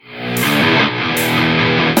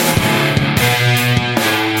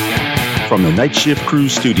from the Night Shift Crew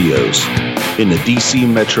Studios in the DC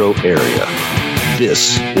metro area.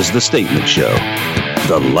 This is The Statement Show.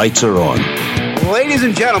 The lights are on. Ladies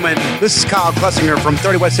and gentlemen, this is Kyle Klessinger from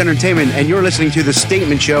 30 West Entertainment, and you're listening to The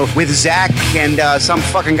Statement Show with Zach and some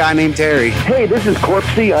fucking guy named Terry. Hey, this is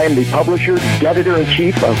Corpsey. I am the publisher,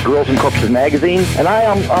 editor-in-chief of Girls and Corpses magazine, and I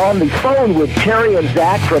am on the phone with Terry and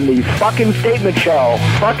Zach from the fucking Statement Show.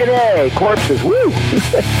 Fucking A, Corpses, woo!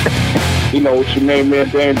 You know what's your name, man,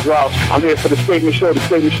 Dan Drops. I'm here for The Statement Show. The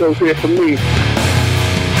Statement Show's here for me.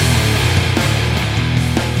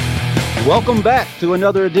 Welcome back to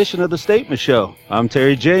another edition of The Statement Show. I'm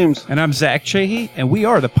Terry James. And I'm Zach Chahy, and we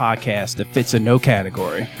are the podcast that fits in no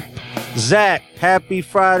category. Zach, happy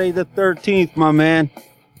Friday the 13th, my man.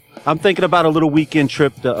 I'm thinking about a little weekend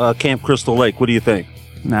trip to Camp Crystal Lake. What do you think?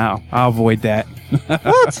 No, I'll avoid that.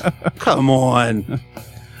 What? Come on.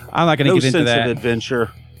 I'm not going to get into that. No sense of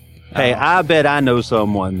adventure. Hey, I bet I know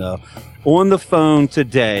someone, though. On the phone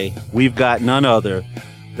today, we've got none other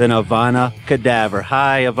than Ivonna Cadaver.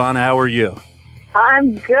 Hi, Ivonna. How are you?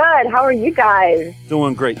 I'm good. How are you guys?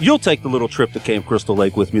 Doing great. You'll take the little trip to Camp Crystal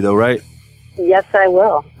Lake with me, though, right? Yes, I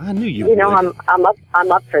will. I knew you would. You know, I'm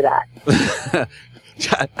up for that.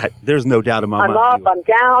 There's no doubt in my mind. I'm up. I'm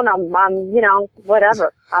down. I'm you know,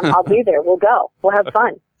 whatever. I'll be there. We'll go. We'll have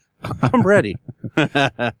fun. I'm ready.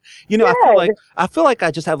 You know, I feel like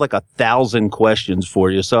I just have like 1,000 questions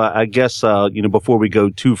for you. So I guess you know, before we go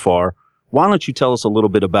too far, why don't you tell us a little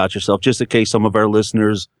bit about yourself, just in case some of our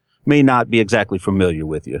listeners may not be exactly familiar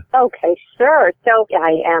with you? Okay, sure. So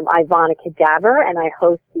I am Ivonna Cadaver, and I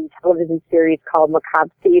host the television series called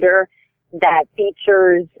Macabre Theater that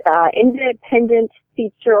features independent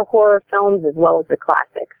feature horror films as well as the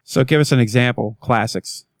classics. So give us an example.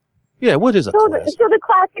 Classics. Yeah, what is a classic? So the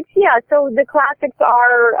classics, yeah. So the classics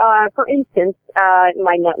are, for instance,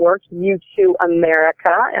 my network, U2 America.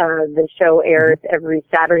 The show airs every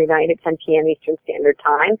Saturday night at 10 p.m. Eastern Standard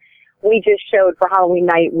Time. We just showed, for Halloween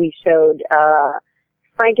night, we showed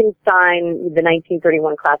Frankenstein, the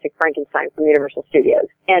 1931 classic Frankenstein from Universal Studios.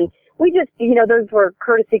 And we just, you know, those were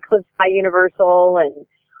courtesy clips by Universal, and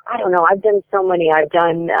I don't know, I've done so many. I've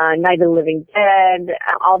done Night of the Living Dead,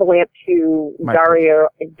 all the way up to Dario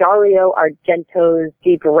Argento's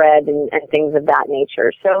Deep Red and things of that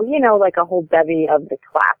nature. So, you know, like a whole bevy of the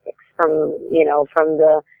classics from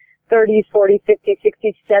the 30s, 40s, 50s,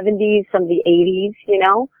 60s, 70s, some of the 80s, you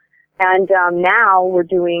know. And now we're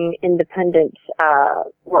doing independent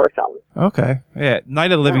horror films. Okay. Yeah,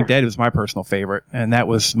 Night of the Living Dead was my personal favorite, and that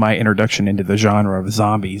was my introduction into the genre of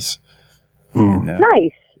zombies. And,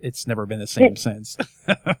 nice. It's never been the same since.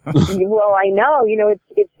 Well, I know. You know,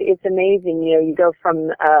 it's amazing. You know, you go from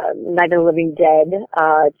Night of the Living Dead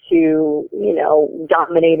to, you know,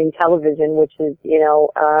 dominating television, which is, you know,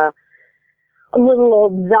 a little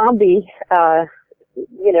old zombie,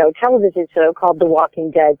 you know, television show called The Walking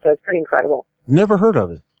Dead. So it's pretty incredible. Never heard of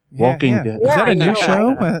it. Walking Dead. Is that a new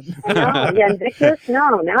show? No, yeah, Invictus?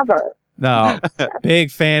 No, never. No,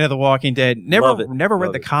 big fan of The Walking Dead. Never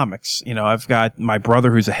read the it. comics. You know, I've got my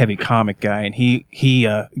brother who's a heavy comic guy, and he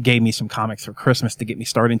gave me some comics for Christmas to get me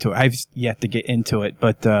started into it. I've yet to get into it,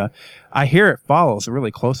 but I hear it follows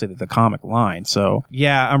really closely to the comic line. So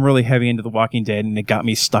yeah, I'm really heavy into The Walking Dead, and it got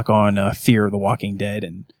me stuck on Fear of the Walking Dead,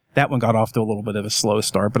 and that one got off to a little bit of a slow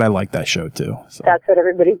start, but I like that show too. So. That's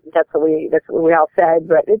what we all said,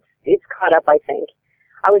 but it's caught up, I think.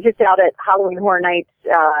 I was just out at Halloween Horror Nights,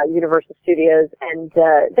 Universal Studios, and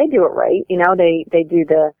they do it right. You know, they do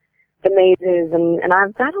the mazes, and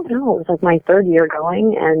I don't know, it was like my third year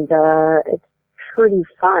going, and it's pretty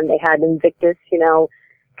fun. They had Invictus, you know,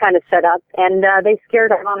 kind of set up, and they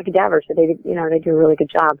scared Ivonna Cadaver, so they do a really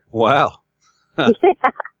good job. Wow.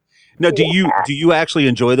 Yeah. Now, do you actually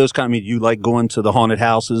enjoy those kind of, I mean, do you like going to the haunted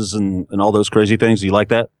houses and all those crazy things? Do you like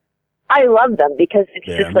that? I love them because it's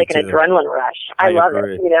just like an adrenaline rush. I love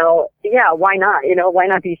agree. it. You know, yeah, why not? You know, why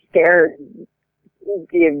not be scared?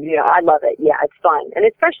 You know, I love it. Yeah, it's fun. And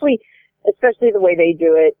especially the way they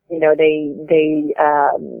do it, you know, the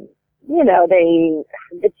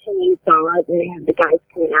team saw it and they have the guys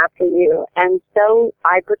coming after you. And so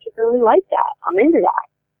I particularly like that. I'm into that.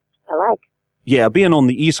 I like. Yeah, being on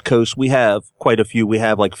the East Coast, we have quite a few. We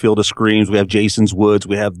have like Field of Screams. We have Jason's Woods.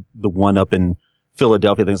 We have the one up in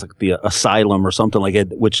Philadelphia, things like the Asylum or something like it,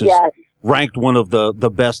 which is ranked one of the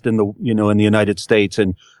best in the United States.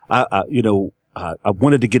 And I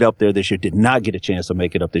wanted to get up there this year. Did not get a chance to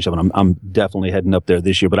make it up this year. But I'm definitely heading up there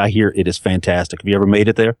this year. But I hear it is fantastic. Have you ever made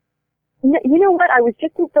it there? You know what? I was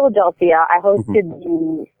just in Philadelphia. I hosted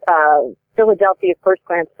the Philadelphia First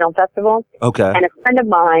Glance Film Festival. Okay. And a friend of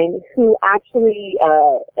mine who actually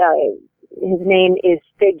his name is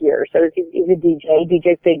Figure. So he's a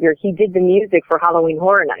DJ Figure. He did the music for Halloween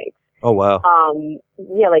Horror Nights. Oh, wow.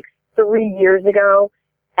 Yeah, like 3 years ago.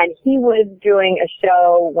 And he was doing a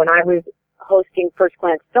show when I was hosting First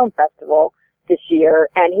Glance Film Festival this year.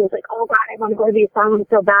 And he was like, oh, God, I want to go to the asylum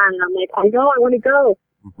so bad. And I'm like, I know, I want to go.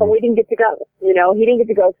 But we didn't get to go. You know, he didn't get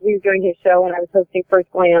to go because he was doing his show and I was hosting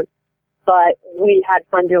First Glance. But we had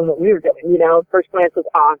fun doing what we were doing. You know, First Glance was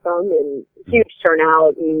awesome and huge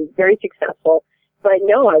turnout and very successful. But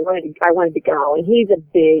no, I wanted to go. And he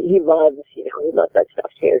loves that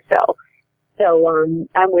stuff too. So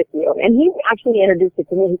I'm with you. And he actually introduced it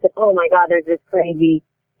to me. He said, oh my God, there's this crazy,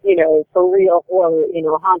 for real horror,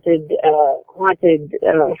 haunted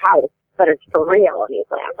house, but it's for real. And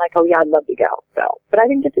I'm like, oh yeah, I'd love to go. So, but I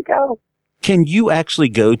didn't get to go. Can you actually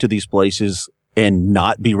go to these places and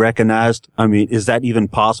not be recognized? I mean, is that even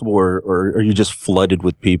possible, or are you just flooded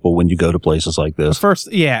with people when you go to places like this?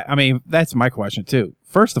 First, yeah, I mean, that's my question too.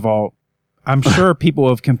 First of all, I'm sure people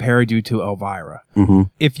have compared you to Elvira. Mm-hmm.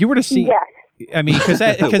 If you were to see, yes. I mean, because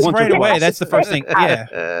right away, that's the first thing.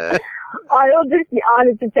 Yeah. I'll just be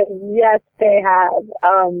honest and say, yes, they have.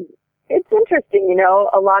 It's interesting,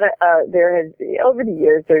 a lot of, over the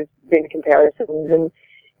years, there's been comparisons, and,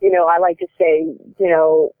 I like to say,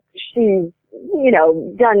 she's,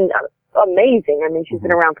 done amazing. I mean, she's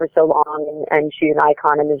been around for so long, and she's an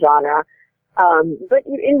icon in the genre. But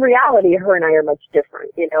in reality, her and I are much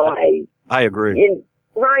different, I agree.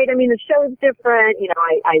 Right. I mean, the show's different.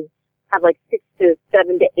 I have like 6 to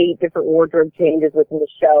 7 to 8 different wardrobe changes within the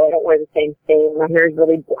show. I don't wear the same thing. My hair is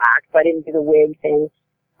really black, so I didn't do the wig thing.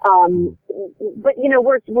 But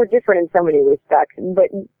we're different in so many respects.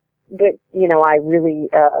 But I really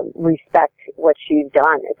respect what she's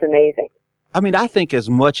done. It's amazing. I mean, I think as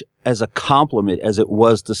much as a compliment as it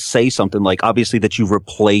was to say something like, obviously, that you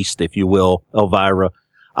replaced, if you will, Elvira,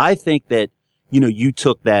 I think that, you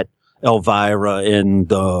took that Elvira and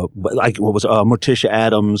Morticia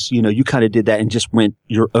Adams, you kind of did that and just went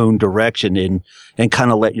your own direction and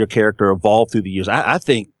kind of let your character evolve through the years. I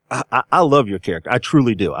think I love your character. I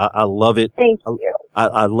truly do. I love it. Thank you.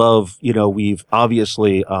 I love, we've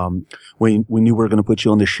obviously, when we knew we were going to put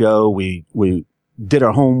you on the show, we did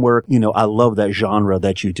our homework. I love that genre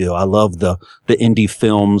that you do. I love the indie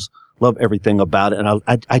films, love everything about it. And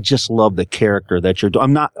I just love the character that you're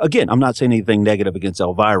doing. I'm not saying anything negative against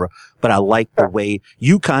Elvira, but I like the way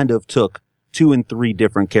you kind of took 2 and 3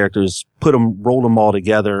 different characters, rolled them all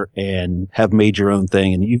together and have made your own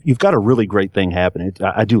thing. And you've got a really great thing happening.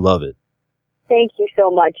 I do love it. Thank you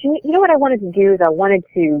so much. You know what I wanted to do is I wanted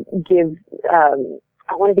to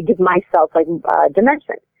give myself like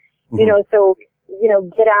dimension. Mm-hmm. So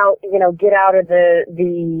get out of get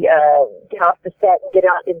off the set, get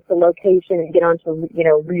out into the location and get onto,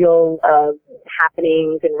 real,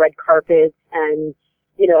 happenings and red carpets and,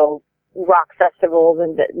 rock festivals.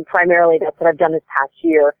 And primarily that's what I've done this past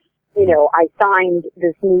year. I signed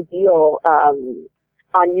this new deal, on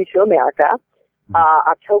U2 America,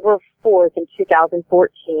 October 4th in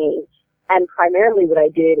 2014. And primarily what I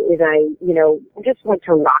did is I just went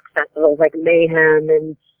to rock festivals like Mayhem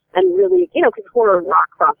and really, because horror and rock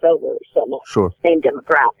cross over so much. Sure. Same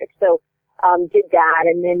demographic. So, did that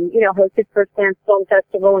and then, hosted First Glance Film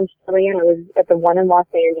Festival in Chile, and I was at the one in Los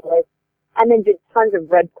Angeles, and then did tons of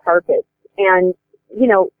red carpets. And,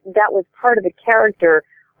 that was part of the character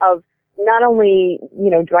of not only,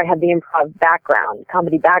 do I have the improv background,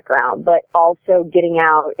 comedy background, but also getting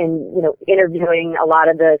out and, interviewing a lot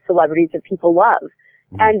of the celebrities that people love.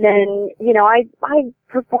 And then, I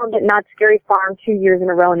performed at Not Scary Farm 2 years in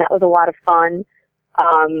a row, and that was a lot of fun.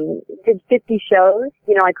 Did 50 shows.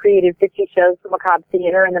 I created 50 shows for Macabre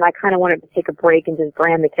Theater, and then I kind of wanted to take a break and just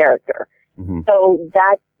brand the character. Mm-hmm. So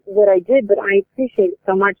that's what I did, but I appreciate it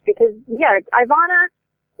so much because, yeah, Ivonna,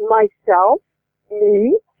 myself,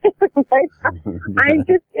 me, it's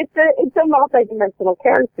a multi-dimensional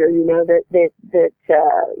character,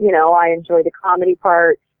 I enjoy the comedy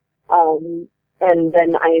part, and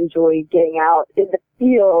then I enjoy getting out in the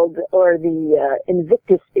field or the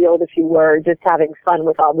Invictus field, if you were, just having fun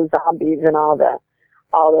with all the zombies and all the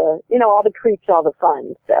creeps, all the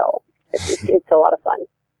fun. So it's a lot of fun.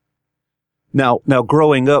 Now,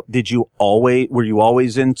 growing up, were you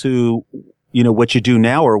always into, what you do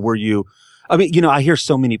now, or were you? I mean, I hear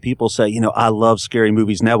so many people say, I love scary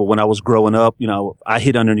movies now, but when I was growing up, I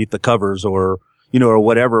hid underneath the covers or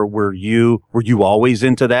whatever. Were you always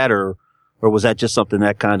into that, or was that just something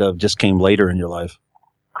that kind of just came later in your life?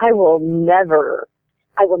 I will never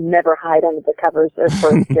hide under the covers for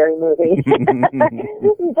a scary movie.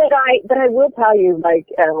 But I will tell you,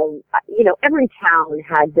 every town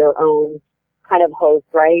had their own kind of host,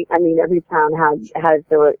 right? I mean, every town had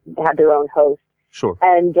their own host. Sure.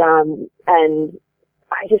 And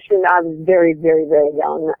I just remember I was very, very, very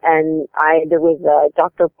young, and there was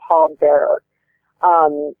Dr. Paul Bearer.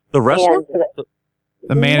 The wrestler?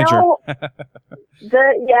 The manager. No,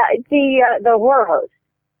 the horror host.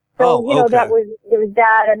 So, okay. there was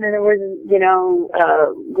that, and then there was,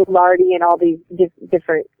 Goulardi and all these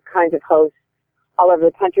different kinds of hosts all over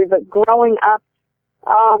the country. But growing up,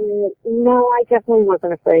 no, I definitely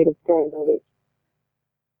wasn't afraid of scary movies.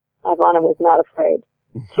 Ivonna was not afraid.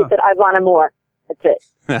 She said, Ivonna more. That's it.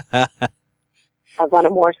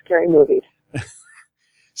 Ivonna more scary movies.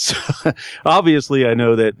 So, obviously, I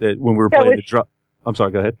know that when we were playing the drop. I'm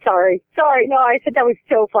sorry, go ahead. Sorry. No, I said that was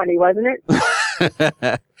so funny, wasn't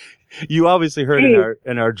it? You obviously heard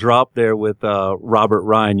in our drop there with Robert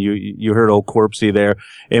Ryan. You heard old Corpsey there,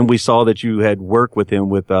 and we saw that you had worked with him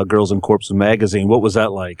with Girls and Corpses magazine. What was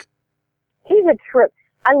that like? He's a trip.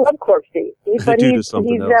 I love Corpsey, but he's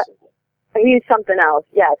something else.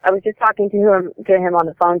 Yes, I was just talking to him on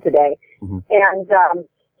the phone today, and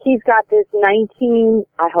he's got this 19.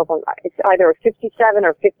 It's either a 57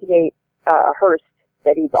 or 58 hearse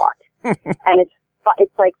that he bought, and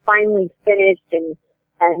it's like finally finished, and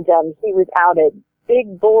he was out at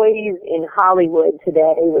Big Boys in Hollywood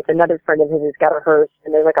today with another friend of his who's got a hearse,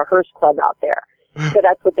 and there's like a hearse club out there. So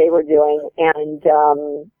that's what they were doing, and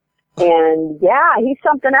yeah, he's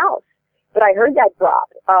something else. But I heard that drop,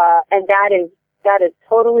 and that is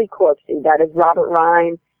totally Corpsey. That is Robert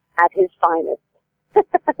Ryan at his finest.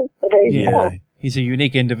 So there you go. He's a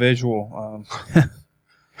unique individual.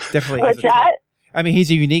 Definitely. What's that? I mean, he's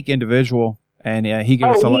a unique individual, and he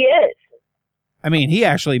gives us a lot. He is. I mean, he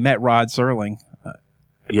actually met Rod Serling.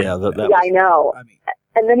 I know. I mean,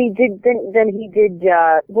 and then he did. Then he did.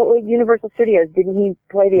 What was Universal Studios? Didn't he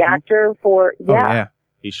play the actor for? Yeah. Oh, yeah.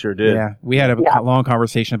 He sure did. Yeah, we had a long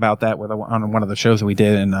conversation about that on one of the shows that we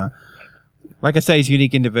did, and like I say, he's a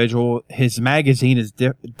unique individual. His magazine is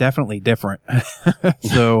definitely different.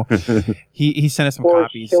 So he sent us some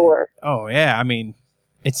copies. Sure. Oh yeah, I mean,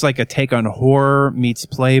 it's like a take on horror meets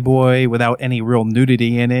Playboy without any real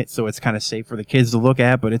nudity in it, so it's kind of safe for the kids to look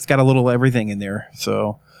at, but it's got a little everything in there.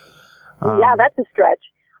 So yeah, that's a stretch.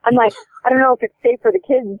 I'm like, I don't know if it's safe for the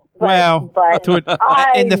kids,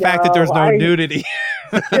 and the fact that there's no nudity.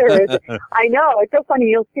 There is. I know. It's so funny.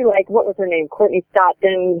 You'll see, like, what was her name? Courtney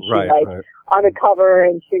Stockton. She's on the cover,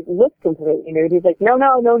 and she looks completely nude. He's like, no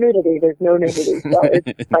nudity. There's no nudity. So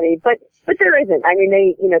it's funny, but there isn't. I mean,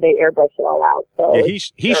 they airbrush it all out. So yeah,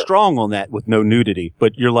 he's strong on that with no nudity.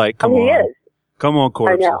 But you're like, come on, he is. Come on,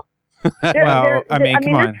 Corpse. I know. I mean,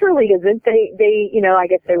 come on. There truly isn't. They, I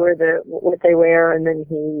guess they wear what they wear, and then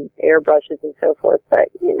he airbrushes and so forth. But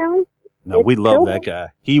no, we love that guy.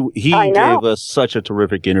 He gave us such a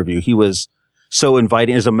terrific interview. He was so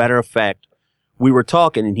inviting. As a matter of fact, we were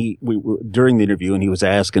talking, and we were during the interview, and he was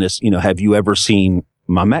asking us, have you ever seen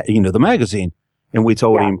the magazine? And we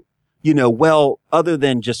told him, well, other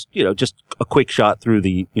than just a quick shot through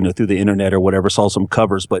the internet or whatever, saw some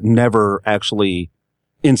covers, but never actually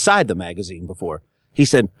inside the magazine before. He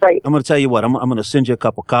said, I'm going to tell you what, I'm going to send you a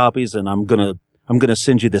couple copies, and I'm going to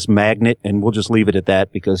send you this magnet, and we'll just leave it at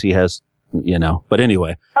that because he has, but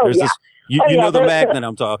anyway, there's this, you know the magnet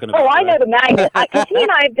I'm talking about. Oh, I know the magnet. Cause he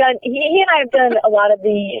and I have done a lot of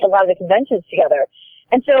the conventions together.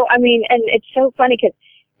 And so, I mean, and it's so funny because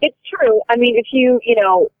it's true. I mean, if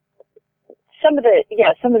some of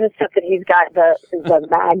the stuff that he's got, the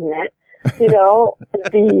magnet,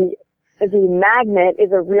 the magnet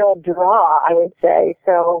is a real draw, I would say.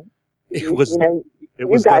 So, it was you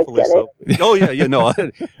guys definitely get so. Oh yeah, no.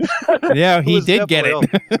 Yeah, he did get it.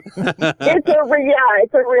 It's a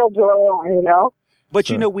real draw, But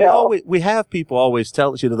we have people always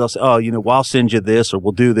tell us, they'll say, well, I'll send you this, or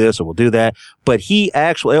we'll do this, or we'll do that. But he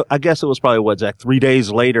actually, I guess it was probably Zach, 3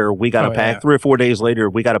 days later, we got 3 or 4 days later,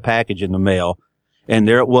 we got a package in the mail, and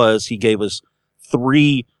there it was. He gave us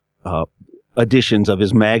 3 editions of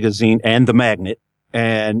his magazine and the magnet.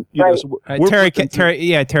 And Terry kept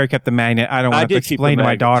the magnet. I don't want to explain to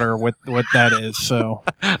my daughter what that is. So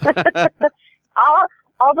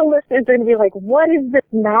all the listeners are going to be like, "What is this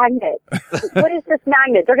magnet? What is this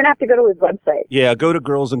magnet?" They're going to have to go to his website. Yeah, go to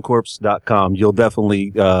girlsandcorpse.com. You'll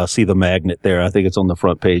definitely see the magnet there. I think it's on the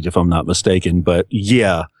front page, if I'm not mistaken. But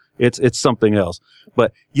yeah, it's something else.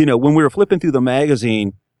 But when we were flipping through the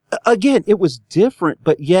magazine, again, it was different,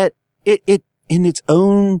 but yet it in its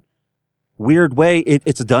own weird way,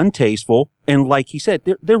 it's done tasteful, and like he said,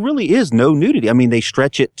 there really is no nudity. I mean, they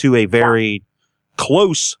stretch it to a very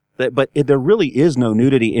close, but there really is no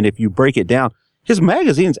nudity. And if you break it down, his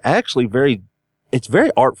magazine's actually very it's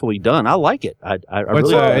very artfully done. I like it. I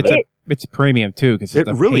really like it. It's premium too because it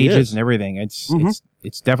the really pages is. and everything. It's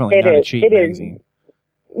definitely not a cheap magazine.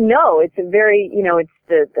 No, it's a very, it's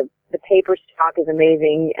the paper stock is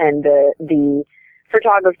amazing, and the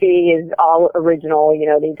photography is all original.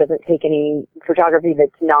 He doesn't take any photography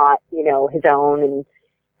that's not, his own,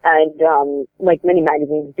 and like many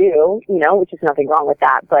magazines do, which is nothing wrong with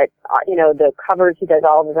that. But the covers, he does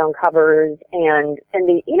all of his own covers, and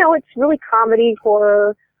the, it's really comedy,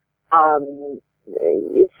 horror.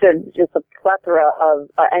 It's just a plethora of,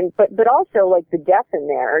 but also like the death in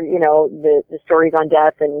there, the stories on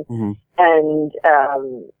death and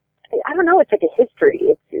I don't know, it's like a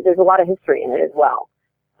history. There's a lot of history in it as well.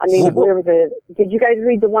 I mean, did you guys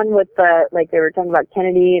read the one with like they were talking about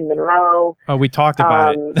Kennedy and Monroe? Oh, we talked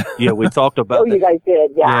about it. Yeah, we talked about you guys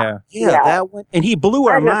did, yeah. Yeah, that one. And he blew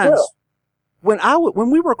our minds. When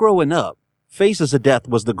we were growing up, Faces of Death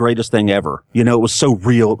was the greatest thing ever. It was so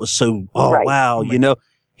real. It was so, wow.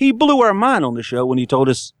 He blew our mind on the show when he told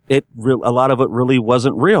us a lot of it really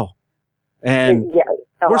wasn't real. And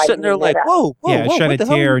we're sitting there like, whoa, shed a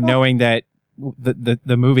tear knowing that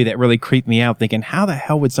the movie that really creeped me out, thinking, how the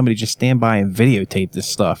hell would somebody just stand by and videotape this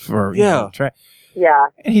stuff? Or,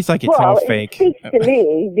 and he's like, it's all fake. It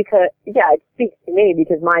speaks to me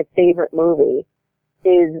because my favorite movie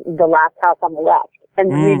is The Last House on the Left. And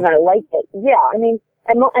the reason I liked it, I mean,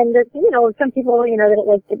 and there's, some people, they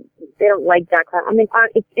don't like that kind. I mean,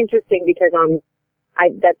 it's interesting because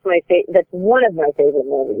that's one of my favorite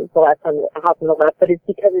movies, The Last House on the Left, but it's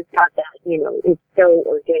because it's got that, it's so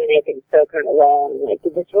organic and so kind of raw, and like,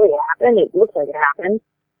 did this really happen? It looks like it happened,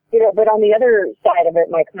 but on the other side of it,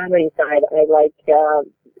 my comedy side, I like,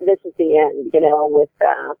 This Is the End,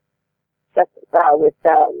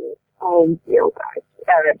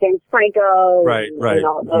 James Franco, and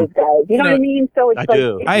all those guys. You know what I mean? So it's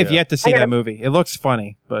I have yet to see that movie. It looks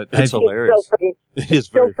funny, but it's hilarious. It is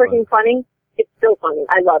so freaking funny. It's still funny.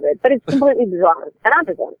 I love it, but it's completely bizarre, and I'm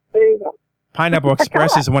bizarre. There you go. Pineapple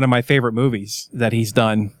Express is one of my favorite movies that he's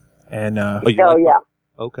done, and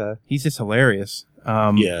okay, he's just hilarious.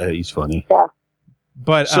 Yeah, he's funny. Yeah,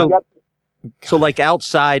 but So like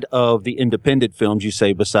outside of the independent films, you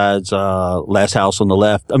say, besides Last House on the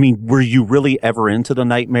Left, I mean, were you really ever into the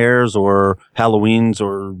Nightmares or Halloweens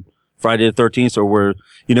or Friday the 13th, or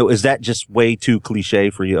is that just way too cliche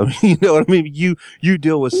for you? I mean, you know what I mean? You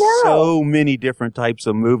deal with so many different types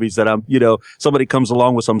of movies that somebody comes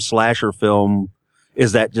along with some slasher film.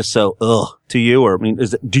 Is that just so to you? Or I mean,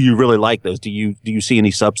 do you really like those? Do you see any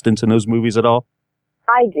substance in those movies at all?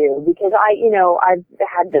 I do, because I've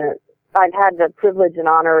had the privilege and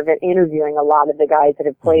honor of interviewing a lot of the guys that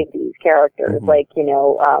have played these characters, like,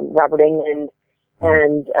 Robert Englund,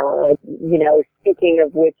 and, speaking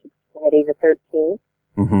of which, Friday the 13th.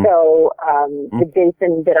 So, the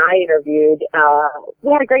Jason that I interviewed,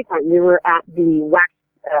 we had a great time. We were at the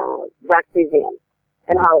Wax Museum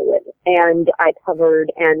in Hollywood, and I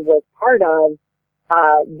covered and was part of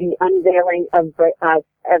the unveiling of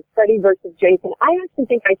Freddy versus Jason. I actually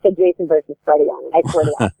think I said Jason versus Freddy on it. I swear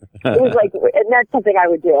to God. It was like, and that's something I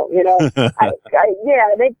would do, they was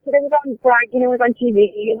on it was on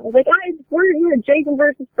TV, and I was like, we're Jason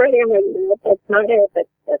versus Freddy. I'm like, no, that's not it.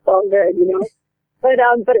 That's all good, But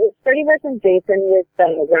it was Freddy versus Jason with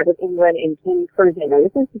Robert Englund and Ken Curzon.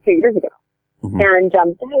 This was a few years ago. And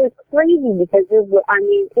that was crazy because it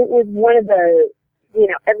was one of the,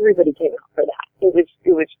 everybody came out for that. It was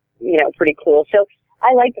pretty cool. So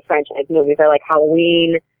I like the franchise movies. I like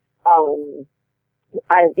Halloween. I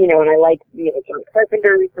like, John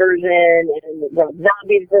Carpenter's version and Rob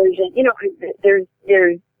Zombie's version. There's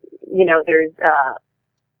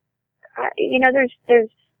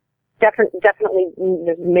definitely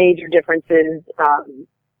there's major differences.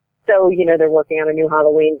 So, they're working on a new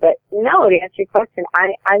Halloween, but no, to answer your question,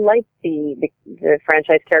 I like the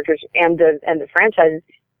franchise characters and the franchises,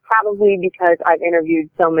 probably because I've interviewed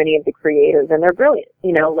so many of the creators, and they're brilliant.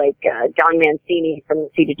 Like John Mancini from the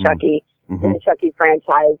Seed of Chucky, the Chucky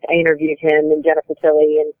franchise. I interviewed him and Jennifer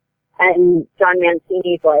Tilly, and John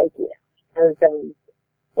Mancini's like,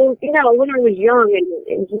 when I was young,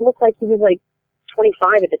 and he looked like he was like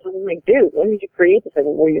 25 at the time. I'm like, dude, when did you create this?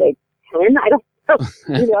 Were you like 10? I don't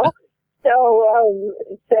know,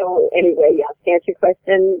 So anyway, to answer your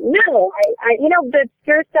question, no, I the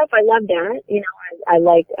obscure stuff, I love that. I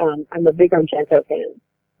like, I'm a big Argento fan,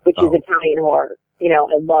 which is Italian horror. I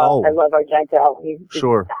love Argento. He's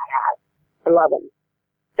sure. badass. I love him.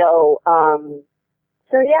 So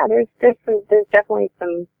yeah, there's definitely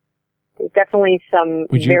some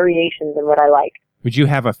variations in what I like. Would you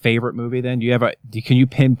have a favorite movie then? Can you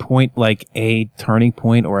pinpoint like a turning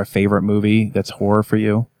point or a favorite movie that's horror for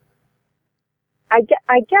you? I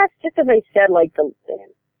guess, just as I said, like the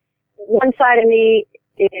one side of me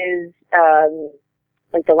is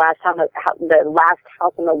like the last house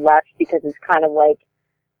on the left, because it's kind of like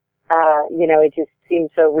it just seems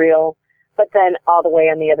so real. But then all the way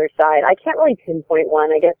on the other side, I can't really pinpoint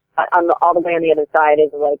one. I guess all the way on the other side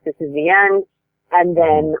is like This Is the End, and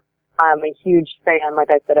then I'm a huge fan, like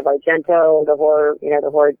I said, of Argento, the horror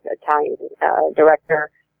Italian director.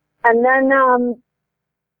 And then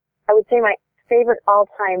I would say my favorite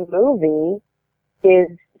all-time movie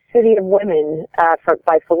is City of Women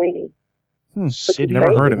by Fellini.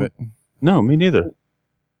 Never heard of it. No, me neither.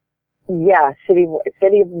 Yeah, City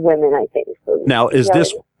of Women, I think. Now, is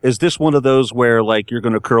this one of those where like you're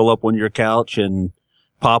going to curl up on your couch and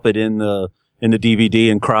pop it in the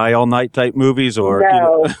DVD and cry all night type movies, or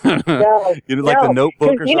no, like The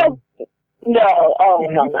Notebook or something?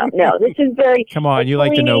 No. This is very. Come on, you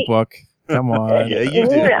like The Notebook. Come on. Yeah, you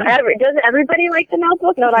do. Does everybody like The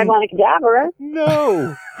Notebook? Not Ivonna Cadaver.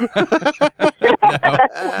 No.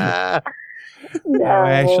 No,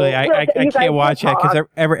 actually, I can't watch it because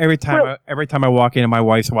every time I walk in and my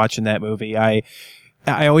wife's watching that movie, I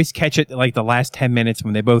always catch it like the last 10 minutes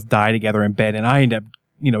when they both die together in bed, and I end up,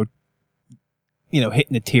 hitting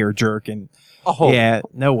a tear jerk, and yeah,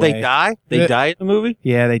 no way. They die? They die in the movie?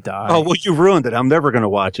 Yeah, they die. Oh, well, you ruined it. I'm never going to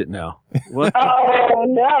watch it now. What? Oh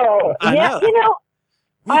no! Yeah, know.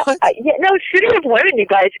 City of Women, you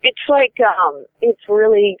guys. It's like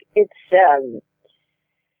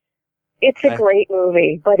it's a great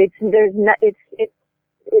movie, but it's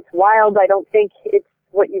wild. I don't think it's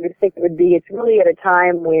what you would think it would be. It's really at a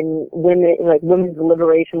time when women's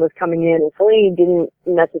liberation was coming in, and Fellini didn't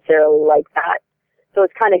necessarily like that. So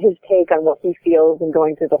it's kind of his take on what he feels and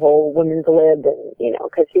going through the whole women's lib, and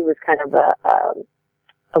because he was kind of a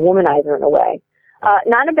womanizer in a way,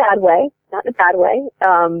 not in a bad way,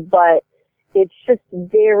 but it's just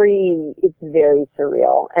very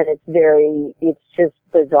surreal, and it's just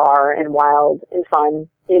bizarre and wild and fun,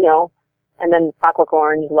 And then Clockwork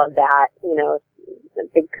Orange, love that, a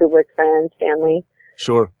big Kubrick fan, Stanley.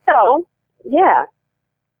 Sure. So, yeah.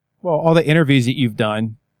 Well, all the interviews that you've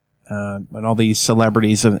done, and all these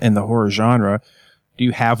celebrities in the horror genre, do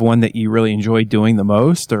you have one that you really enjoy doing the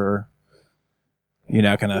most, or you're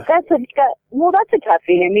not gonna? That's a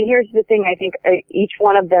toughie. I mean, here's the thing. I think each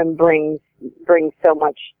one of them brings so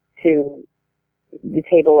much to the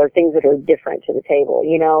table, or things that are different to the table.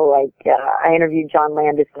 I interviewed John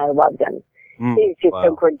Landis, and I loved him. He's just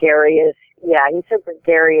so gregarious. Yeah, he's so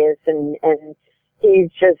gregarious, and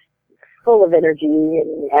he's just full of energy,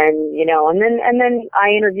 and then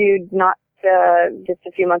I interviewed not just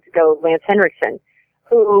a few months ago Lance Henriksen,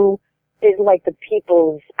 who is like the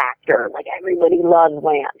people's actor. Like, everybody loves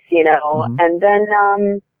Lance, Mm-hmm. And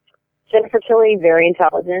then Jennifer Tilly, very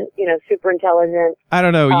intelligent, super intelligent. I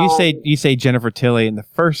don't know. You say Jennifer Tilly, and the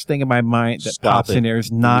first thing in my mind that pops in there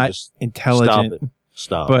is not intelligent.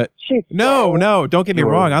 Stop. But no, don't get me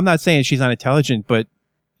wrong. I'm not saying she's unintelligent, but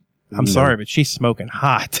I'm sorry, but she's smoking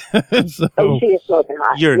hot. So, she is smoking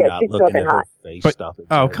hot. You're yes, not she's looking smoking at her hot. face. But, Stop it.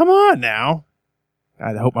 Oh, come on now.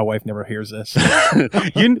 I hope my wife never hears this.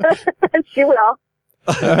 She will.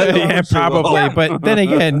 Yeah, probably. But then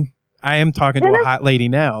again, I am talking to a hot lady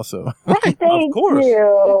now, so. Right, of course.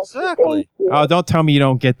 Exactly. Oh, don't tell me you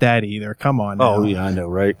don't get that either. Come on now. Oh, yeah, I know,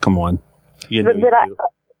 right? Come on. You know,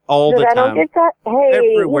 all the time. I don't get that? Hey,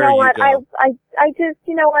 everywhere you know what? go.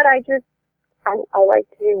 I like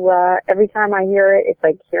to, every time I hear it, it's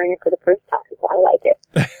like hearing it for the first time. So I like it.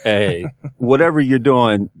 Hey, whatever you're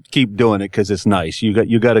doing, keep doing it, because it's nice.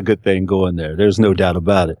 You got a good thing going there. There's no doubt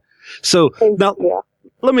about it. So now,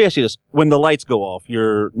 let me ask you this. When the lights go off,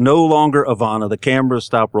 you're no longer Ivonna. The cameras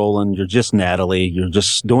stop rolling. You're just Natalie. You're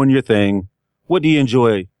just doing your thing. What do you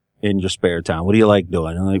enjoy in your spare time? What do you like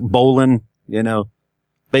doing? Like bowling,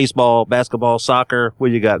 baseball, basketball, soccer?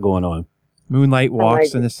 What you got going on? Moonlight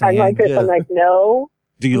walks in the sand. I'm like this. I'm like, no.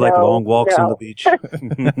 Do you like long walks on the beach? I'm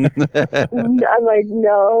like,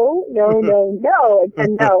 no.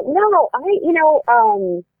 And no.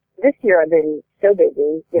 This year I've been so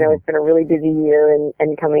busy. It's been a really busy year, and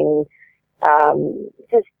coming,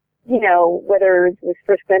 just, whether it's the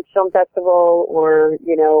First Bench Film Festival or,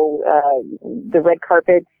 the red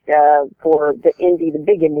carpets, for the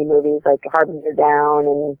big indie movies like Harbinger Down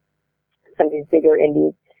and some of these bigger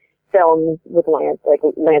indie films with Lance, like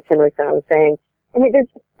Lance Henriksen, I was saying. I mean,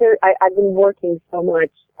 I've been working so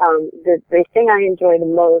much. The thing I enjoy the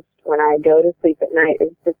most when I go to sleep at night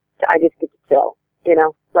is I just get to chill,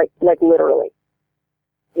 like literally.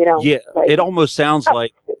 You know? Yeah, like, it almost sounds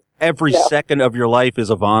like every second of your life is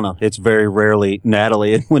Ivonna. It's very rarely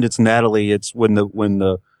Natalie, and when it's Natalie, it's when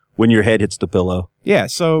your head hits the pillow. Yeah.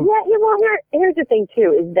 So yeah. Well, here's the thing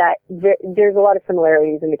too: is that there's a lot of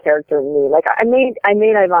similarities in the character and me. Like I made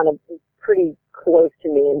Ivonna pretty close to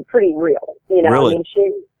me and pretty real. You know, Really? I mean,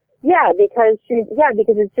 because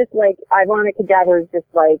it's just like Ivonna Cadaver is just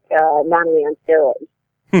like Natalie on steroids.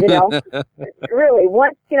 You know, really.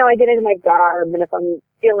 Once I get into my garb, and if I'm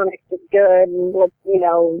feeling extra good, and let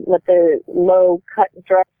the low cut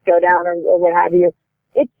dress go down or what have you.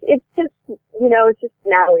 It's just it's just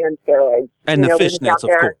Natalie on steroids. And the fishnets, of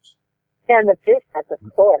course. And the fishnets, of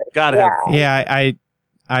course. Gotta have. Yeah,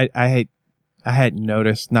 I hadn't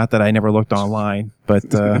noticed. Not that I never looked online,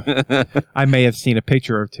 but I may have seen a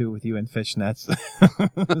picture or two with you in fishnets.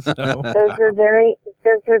 So. Those are very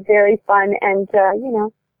fun, and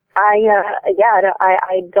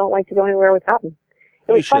I don't like to go anywhere without them.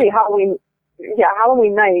 It was funny, Halloween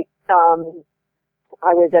night.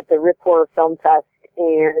 I was at the Rip Horror Film Fest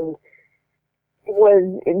and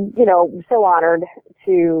was so honored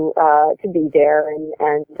to be there,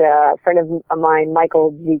 and a friend of mine,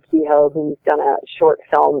 Michael G. Kehoe, who's done a short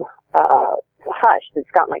film, Hush, that's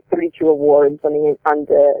gotten like 32 awards on the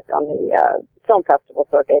film festival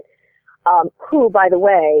circuit, who, by the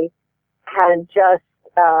way, had just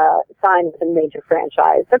signed with a major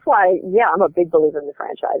franchise. That's why, I'm a big believer in the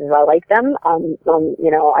franchises. I like them. I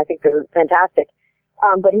think they're fantastic.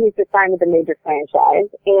 But he's just signed with a major franchise,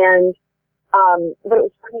 and but it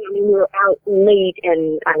was funny. I mean, we were out late,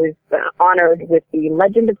 and I was honored with the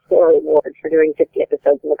Legend of Horror Award for doing 50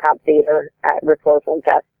 episodes in the Cobb Theater at Rip Horror Film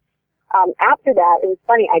Fest. After that, it was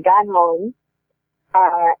funny. I got home,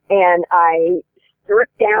 and I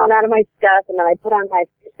stripped down out of my stuff, and then I put on my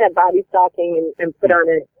body stocking and put on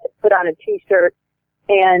a t-shirt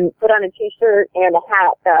and a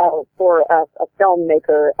hat for a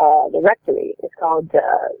filmmaker, the Rectory. It's called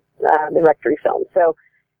the Rectory Film. So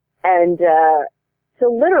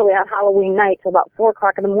literally on Halloween night till about 4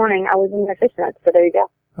 o'clock in the morning, I was in my fishnets. So there you go.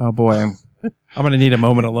 Oh boy, I'm going to need a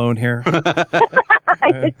moment alone here.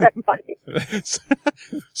 It's that funny.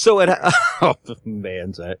 So oh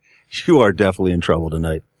man, Zach, you are definitely in trouble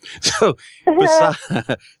tonight. So, you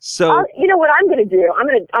know what I'm going to do? I'm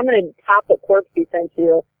going to top the corpse you sent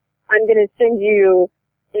you. I'm going to send you.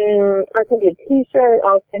 I'll send you a T-shirt.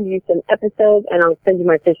 I'll send you some episodes, and I'll send you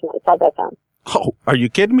my fishnets. How's that sound? Oh, are you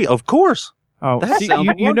kidding me? Of course. Oh, see,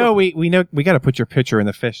 we know we got to put your picture in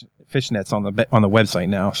the fishnets on the website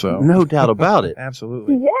now. So no doubt about it.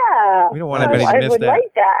 Absolutely. Yeah. We don't want anybody to miss that. I would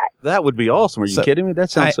like that. That would be awesome. Are you kidding me?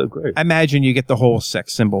 That sounds so great. I imagine you get the whole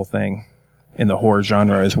sex symbol thing in the horror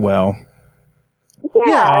genre as well.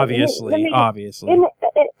 Yeah. Obviously. I mean,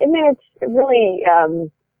 it's really,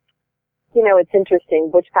 it's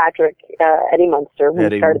interesting. Butch Patrick, Eddie Munster, we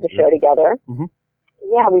started the show together. Mm-hmm.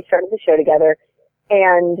 Yeah, we started the show together.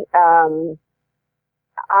 And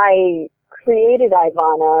I created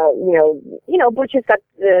Ivonna. Butch has got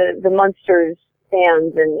the Munsters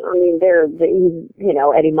fans, and I mean,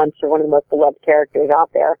 Eddie Munster, one of the most beloved characters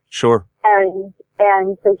out there. Sure. And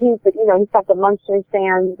so he's got the Munsters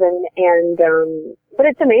fans, and but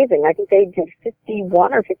it's amazing. I think they did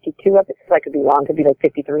 51 or 52 episodes. I could be wrong. It could be like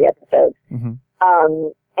 53 episodes. Mm-hmm.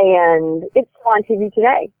 And it's on TV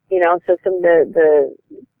today. So some of the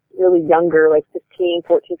really younger, like 14,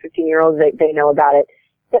 15-year-olds, they know about it.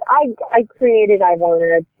 But I created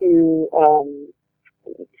Ivonna to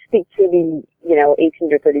speak to the 18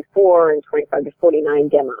 to 34 and 25 to 49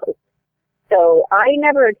 demos. So I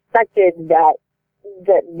never expected that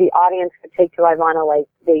the audience could take to Ivonna like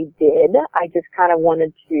they did. I just kind of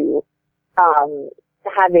wanted to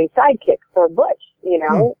have a sidekick for Butch,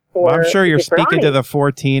 Well, I'm sure you're speaking to the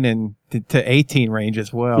 14 and to 18 range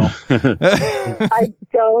as well. I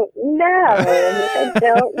don't know.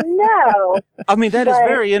 I mean, that is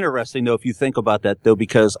very interesting, though, if you think about that, though,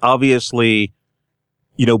 because obviously,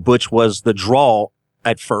 Butch was the draw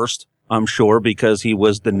at first, I'm sure, because he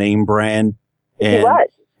was the name brand. And, he was.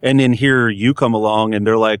 And then here you come along and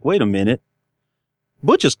they're like, wait a minute.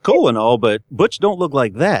 Butch is cool and all, but Butch don't look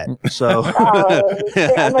like that. So,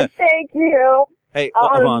 I'm like, thank you. Hey,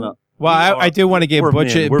 Ivonna. Well, I do want to give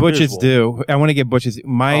Butch's due. I want to give Butch's.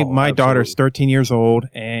 My daughter's 13 years old,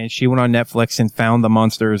 and she went on Netflix and found the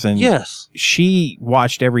Munsters, and she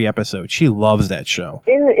watched every episode. She loves that show.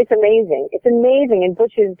 It's amazing. It's amazing. And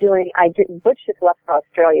Butch is doing. Butch just left for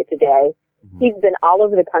Australia today. Mm-hmm. He's been all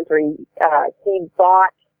over the country. He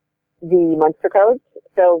bought the Munster codes.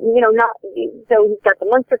 So so he's got the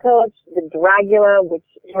Munster codes, the Dragula, which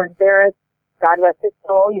George Barris, God rest his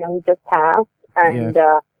soul, he just passed, and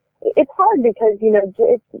it's hard because,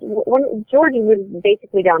 George was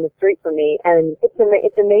basically down the street from me, and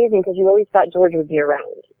it's amazing because you always thought George would be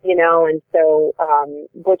around, and so,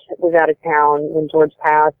 Butch was out of town when George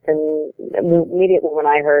passed, and immediately when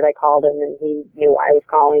I heard, I called him, and he knew I was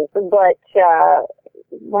calling. But,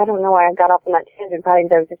 I don't know why I got off on that tangent, probably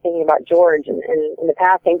because I was just thinking about George and the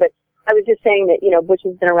passing, but I was just saying that, Butch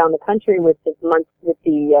has been around the country with the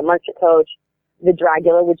Monster Coach, the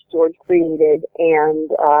Dragula, which George created, and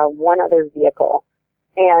one other vehicle.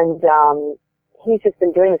 And he's just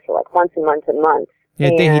been doing this for like months and months and months. Yeah,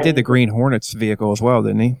 he did the Green Hornets vehicle as well,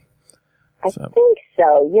 didn't he? I think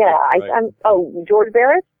so, yeah. George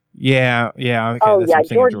Barris? Yeah. Okay,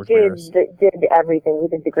 George did everything. He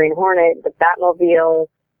did the Green Hornet, the Batmobile,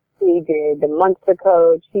 he did the Monster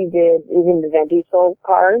Coach, he did even the Van Diesel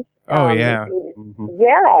cars. Oh, yeah.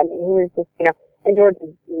 Yeah, he was just, and George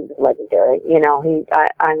is legendary. He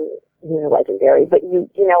was legendary. But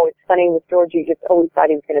it's funny with George. You just always thought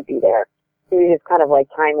he was going to be there. He was just kind of like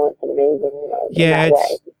timeless and amazing. Yeah,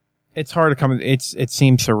 it's hard to come. It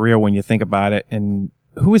seems surreal when you think about it. And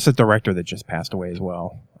who is the director that just passed away as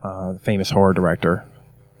well? The famous horror director.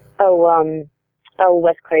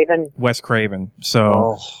 Wes Craven. Wes Craven.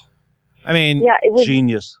 So, I mean, yeah, it was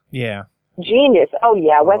genius. Yeah, genius. Oh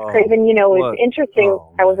yeah, Wes Craven. It's interesting.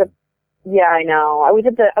 Yeah, I know. I was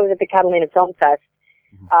at the Catalina Film Fest,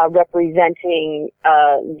 representing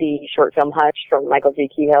the short film Hutch from Michael G.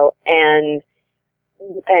 Kehoe, and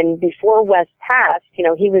before Wes passed, he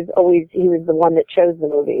was the one that chose the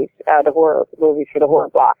movies, the horror movies for the horror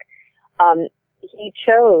block. He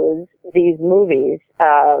chose these movies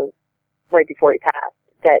right before he passed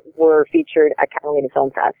that were featured at Catalina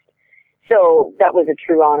Film Fest. So that was a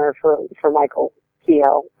true honor for Michael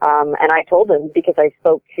Kehoe. And I told him because I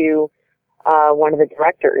spoke to one of the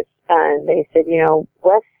directors, and they said,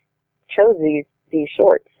 Wes chose these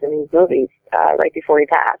shorts and these movies right before he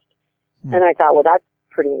passed. And I thought, well, that's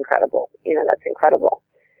pretty incredible. That's incredible.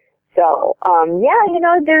 So,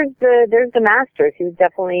 there's the masters. He was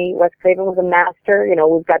definitely, Wes Craven was a master.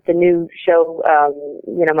 We've got the new show,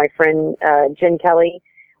 my friend Jen Kelly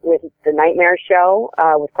with the Nightmare Show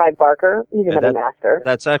with Clive Barker. He's another master.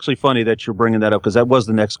 That's actually funny that you're bringing that up because that was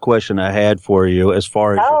the next question I had for you as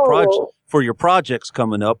far as your projects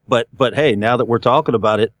coming up. But hey, now that we're talking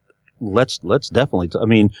about it, let's definitely.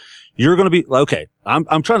 You're going to be okay.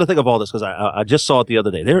 I'm trying to think of all this because I just saw it the other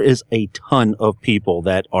day. There is a ton of people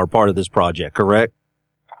that are part of this project, correct?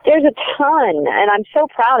 There's a ton, and I'm so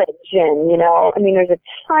proud of Jen. There's a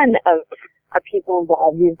ton of people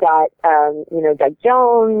involved. You've got, Doug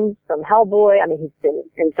Jones from Hellboy. He's been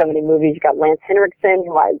in so many movies. You've got Lance Henriksen,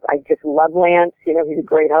 who I just love Lance. He's a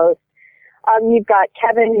great host. You've got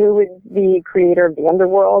Kevin, who is the creator of the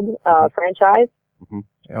Underworld franchise. Mm-hmm.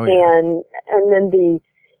 Oh, yeah. And then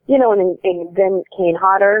and then Kane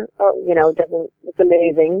Hodder, it's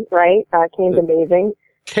amazing, right? Kane's amazing.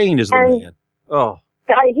 Kane is the man. Oh.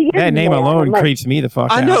 That name alone creeps me the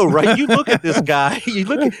fuck out. I know, right? You look at this guy,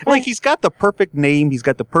 like he's got the perfect name, he's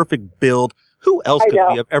got the perfect build. Who else could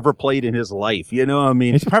he have ever played in his life?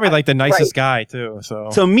 He's probably like the nicest guy too. So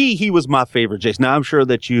to me, he was my favorite Jason. Now I'm sure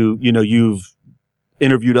that you've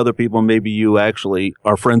interviewed other people, maybe you actually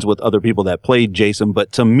are friends with other people that played Jason,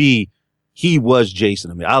 but to me, he was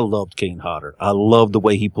Jason. I loved Kane Hodder. I loved the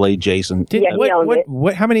way he played Jason.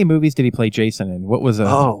 How many movies did he play Jason in? What was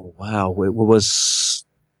Oh, wow. What was...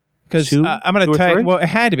 Because I'm going to tell you, well, it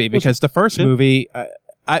had to be because the first movie,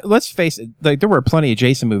 let's face it, there were plenty of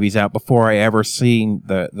Jason movies out before I ever seen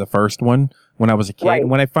the first one when I was a kid. Right. And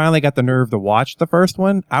when I finally got the nerve to watch the first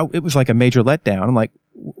one, it was like a major letdown. I'm like,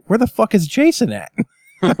 where the fuck is Jason at?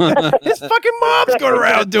 His fucking mom's going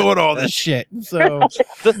around doing all this shit. So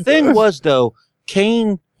the thing was, though,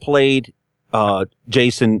 Kane played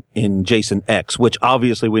Jason in Jason X, which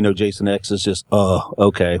obviously we know Jason X is just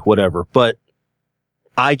okay, whatever. But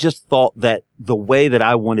I just thought that the way that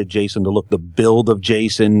I wanted Jason to look, the build of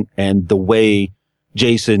Jason and the way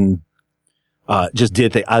Jason just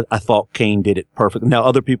did things, I thought Kane did it perfect. Now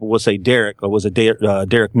other people will say Derek, or was it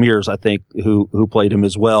Derek Mears, I think, who played him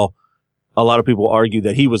as well. A lot of people argue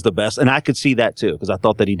that he was the best, and I could see that too because I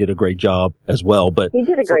thought that he did a great job as well. But he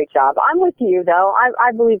did a great job. I'm with you though.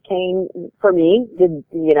 I believe Kane, for me, did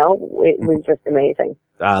it was just amazing.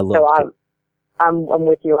 I love it. I'm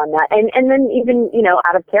with you on that. And then even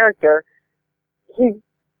out of character, he's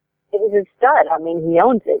a stud. He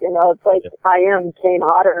owns it. It's like I am Kane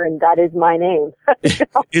Hodder, and that is my name.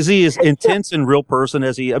 Is he as intense in real person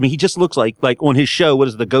as he? He just looks like on his show. What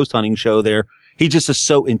is the ghost hunting show there? He just is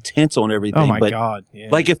so intense on everything. Oh my God! Yeah.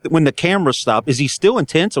 Like when the cameras stop, is he still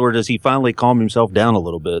intense, or does he finally calm himself down a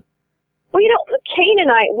little bit? Well, Kane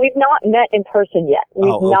and I, we've not met in person yet. We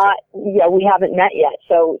haven't met yet.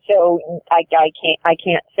 So I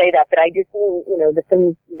can't say that, but I just mean, the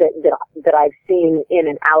things that I've seen in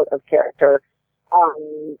and out of character.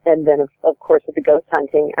 And then of course with the ghost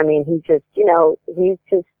hunting, I mean, he's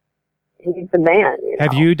the man.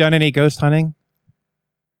 Have you done any ghost hunting?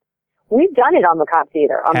 We've done it on Macabre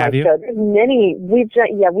Theater on my show. There's many. We've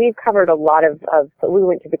covered a lot of. We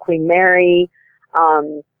went to the Queen Mary.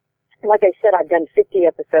 Like I said, I've done 50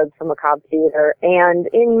 episodes for Macabre Theater, and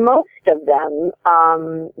in most of them,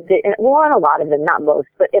 in a lot of them, not most,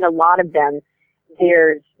 but in a lot of them,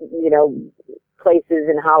 there's, places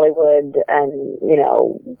in Hollywood, and,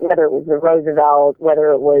 whether it was the Roosevelt, whether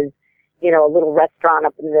it was, a little restaurant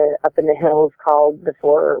up in the hills called the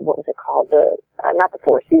not the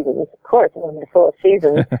Four Seasons, of course, it was the Four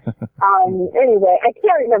Seasons. Anyway, I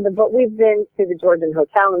can't remember, but we've been to the Georgian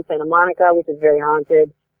Hotel in Santa Monica, which is very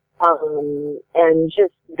haunted. And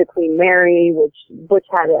just the Queen Mary, which Butch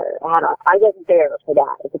I wasn't there for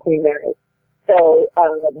that at the Queen Mary. So,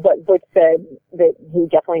 but Butch said that he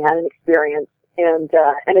definitely had an experience, and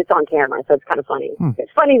it's on camera, so it's kind of funny.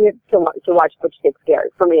 It's funny to watch Butch get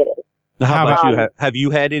scared. For me, it is. How about you? Have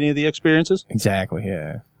you had any of the experiences? Exactly,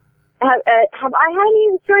 yeah. Have I had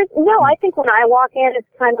any experience? No, I think when I walk in, it's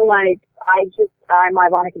kind of like, I'm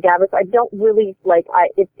Ivonna Cadaver. I don't really,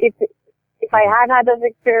 if I had had those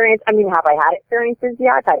experiences, have I had experiences?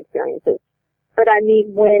 Yeah, I've had experiences. But I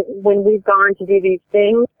mean, when we've gone to do these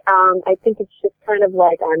things, I think it's just kind of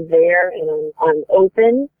like I'm there and I'm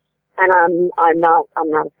open, and I'm not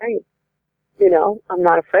afraid. I'm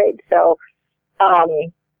not afraid. So,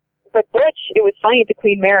 but Butch, it was funny at the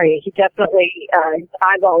Queen Mary. He definitely, his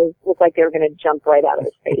eyeballs looked like they were going to jump right out of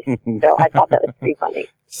his face. So I thought that was pretty funny.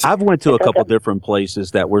 I've went to a couple different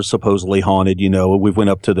places that were supposedly haunted. We went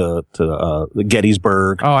up to the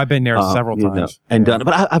Gettysburg. Oh, I've been there several times and done it,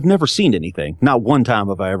 but I've never seen anything. Not one time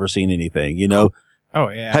have I ever seen anything. Oh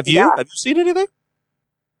yeah. Have you? Yeah. Have you seen anything?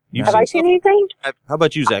 Have I seen anything? How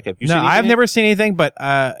about you, Zach? Have you seen anything? I've never seen anything, but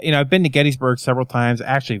I've been to Gettysburg several times.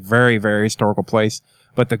 Actually, very, very historical place.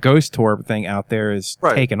 But the ghost tour thing out there is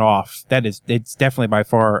taken off. It's definitely by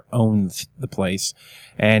far owns the place.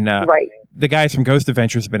 And the guys from Ghost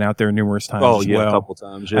Adventures have been out there numerous times as well. A couple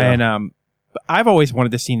times, yeah. And I've always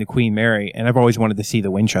wanted to see the Queen Mary, and I've always wanted to see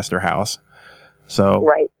the Winchester House. So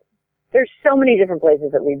there's so many different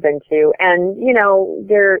places that we've been to, and we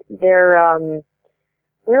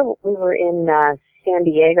were in San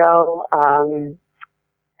Diego,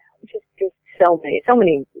 just so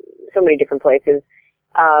many different places.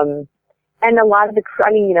 And a lot of the crew,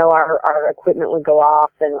 our equipment would go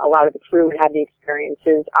off, and a lot of the crew would have the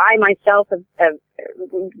experiences. I myself have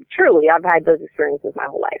truly, I've had those experiences my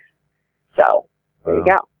whole life. So, there you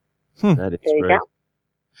go. That is great.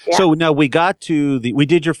 Yeah. So now we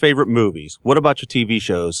did your favorite movies. What about your TV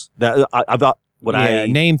shows?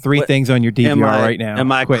 Name three things on your DVR right now.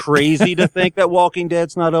 Am I crazy to think that Walking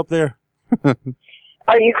Dead's not up there?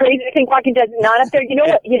 Are you crazy to think Walking Dead's not up there? You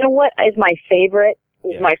know what is my favorite?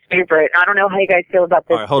 My favorite. I don't know how you guys feel about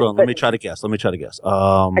this. All right, hold on. Let me try to guess. Okay, go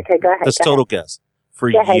ahead. That's total guess. For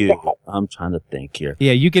you, I'm trying to think here.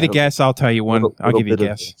 Yeah, you get a guess. I'll tell you one. I'll give you a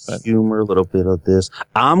guess. Humor, a little bit of this.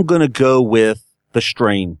 I'm going to go with The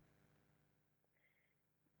Strain.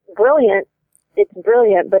 Brilliant. It's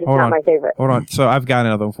brilliant, but it's not my favorite. Hold on. So I've got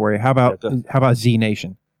another one for you. How about Z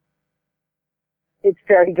Nation? It's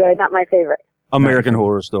very good. Not my favorite. American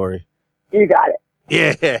Horror Story. You got it.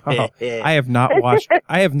 Yeah. I have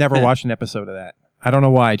never watched an episode of that. I don't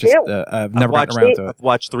know why. I've never gotten around to it. I've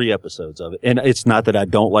watched 3 episodes of it, and it's not that I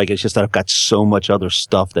don't like it. It's just that I've got so much other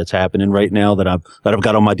stuff that's happening right now that I've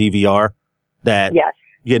got on my DVR that,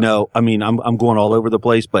 I'm going all over the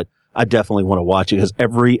place, but I definitely want to watch it because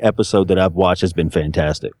every episode that I've watched has been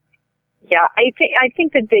fantastic. Yeah, I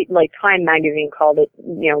think that Time Magazine called it,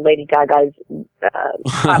 Lady Gaga's,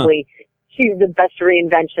 probably, she's the best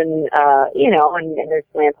reinvention, and there's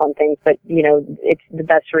slants on things, but, it's the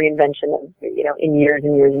best reinvention of, in years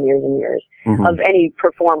and years and years and years of any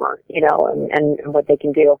performer, and what they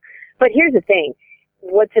can do. But here's the thing.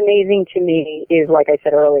 What's amazing to me is, like I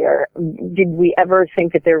said earlier, did we ever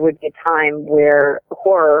think that there would be a time where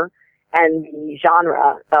horror and the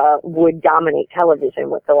genre would dominate television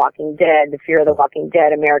with The Walking Dead, The Fear of the Walking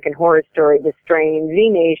Dead, American Horror Story, The Strain, Z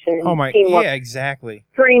Nation. Oh my, yeah, exactly.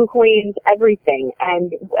 Scream Queens, everything.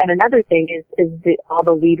 And another thing is all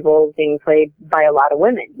the lead roles being played by a lot of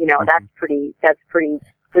women. That's pretty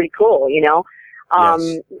cool.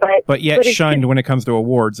 Yes. But yet shunned when it comes to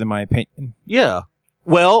awards, in my opinion. Yeah.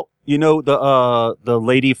 Well, the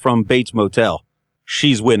lady from Bates Motel,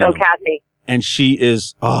 she's winning. Oh, Kathy. And she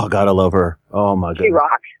is, oh God, I love her. Oh my God. She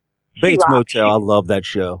rocks. Bates Motel, I love that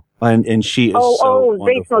show. And she is so wonderful.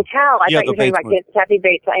 Bates Motel. I thought you were talking about Kathy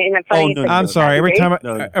Bates. I'm sorry. Every time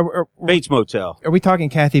Bates Motel. Are we talking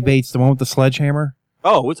Kathy Bates, the one with the sledgehammer?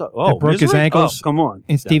 Oh, that broke his ankles. Oh, come on.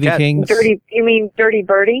 In Stephen King's. You mean Dirty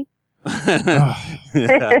Birdie? No,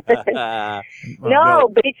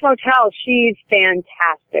 Bates Motel. She's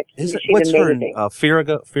fantastic. She's amazing. Her?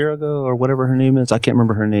 Farrago or whatever her name is. I can't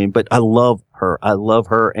remember her name, but I love her. I love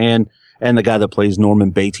her and the guy that plays Norman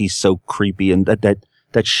Bates. He's so creepy, and that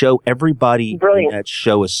show. Everybody in that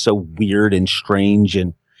show is so weird and strange,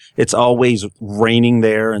 and it's always raining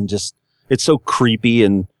there, and just it's so creepy.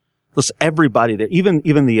 And listen, everybody there, even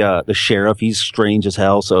the sheriff, he's strange as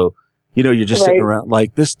hell. So. You're just sitting around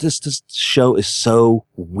like this show is so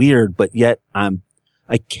weird, but yet I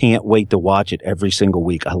can't wait to watch it every single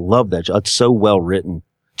week. I love that show. It's so well written.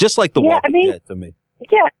 Just like The Walking Dead to me.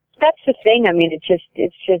 Yeah, that's the thing. I mean, it's just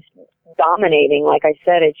dominating. Like I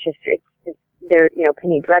said, it's they're,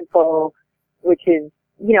 Penny Dreadful, which is,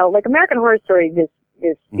 like American Horror Story this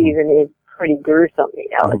season is pretty gruesome,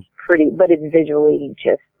 it's pretty, but it's visually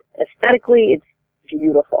just aesthetically, it's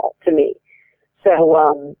beautiful to me.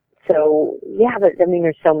 So yeah, but I mean,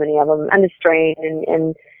 there's so many of them. And The Strain,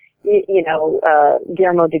 and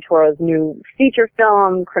Guillermo del Toro's new feature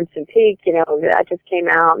film, Crimson Peak. That just came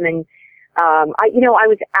out. And then, I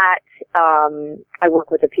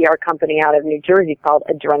work with a PR company out of New Jersey called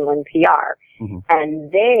Adrenaline PR,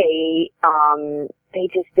 and they handle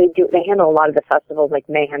a lot of the festivals like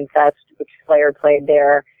Mayhem Fest, which Slayer played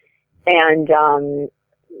there, and they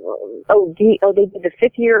did the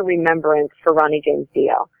 5th year remembrance for Ronnie James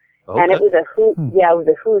Dio. Okay. And it was a who's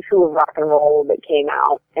who of rock and roll that came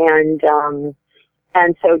out, and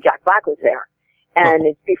so Jack Black was there, and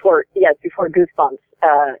it's before Goosebumps.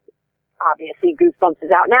 Obviously Goosebumps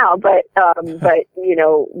is out now, but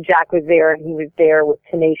Jack was there, and he was there with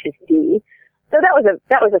Tenacious D. So that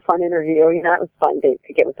was a fun interview. It was fun to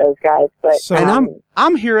get with those guys. But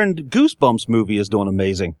I'm hearing Goosebumps movie is doing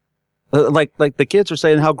amazing. Like the kids are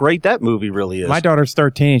saying how great that movie really is. My daughter's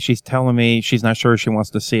 13 and she's telling me she's not sure she wants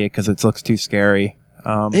to see it because it looks too scary. She's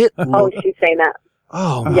saying that.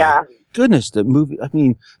 Oh, yeah. Goodness, the movie. I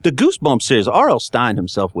mean, the Goosebumps series. R.L. Stine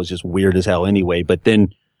himself was just weird as hell anyway. But then,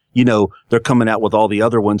 they're coming out with all the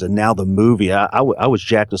other ones, and now the movie. I was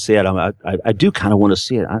jacked to see it. I do kind of want to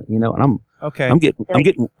see it. And I'm okay. I'm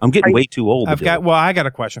getting way too old. I got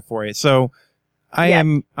a question for you. So,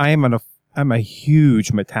 I'm a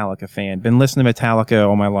huge Metallica fan. Been listening to Metallica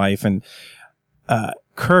all my life, and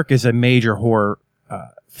Kirk is a major horror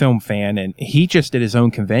film fan, and he just did his own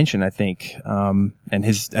convention, I think. And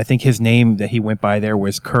I think his name that he went by there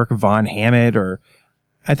was Kirk Von Hammett, or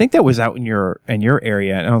I think that was out in your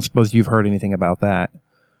area. I don't suppose you've heard anything about that.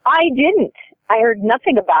 I didn't. I heard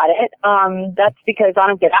nothing about it. That's because I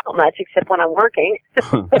don't get out much except when I'm working.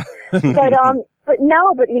 But I've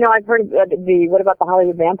heard of what about the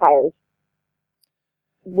Hollywood Vampires?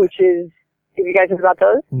 Which is, have you guys heard about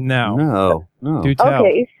those? No. Do tell.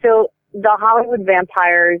 Okay, so the Hollywood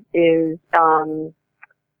Vampires is the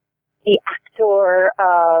actor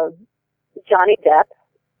Johnny Depp,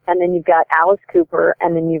 and then you've got Alice Cooper,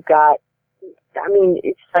 and then you've got,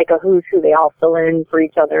 it's like a who's who. They all fill in for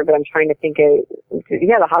each other, but I'm trying to think of,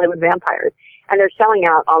 the Hollywood Vampires, and they're selling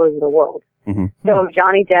out all over the world. Mm-hmm. So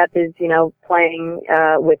Johnny Depp is, playing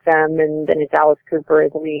with them, and then it's Alice Cooper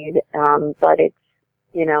as lead, but it's,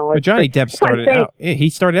 but Johnny Depp started out. He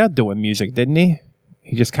started out doing music, didn't he?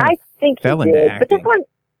 He just kind of fell into acting. But this one,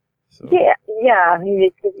 he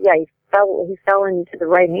fell into the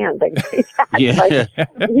right hands. He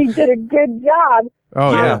did a good job.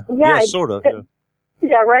 Oh yeah, sort of.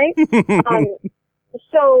 Yeah, right.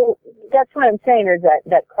 So that's what I'm saying. There's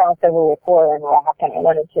that crossover with horror and rock, and I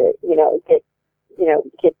wanted to,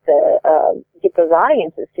 get those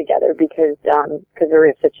audiences together because there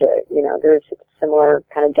is such a similar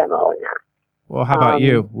kind of demo in that. Well, how about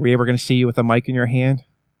you? Were we ever going to see you with a mic in your hand?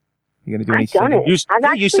 You going to do any singing? You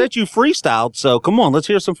said you freestyled, so come on, let's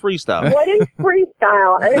hear some freestyle. What is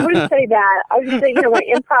freestyle? I wouldn't say that. I would just say, my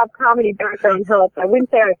improv comedy background helps. I wouldn't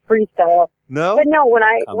say I freestyle. No? But no, well,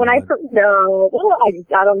 I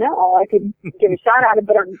don't know. I could give a shot at it,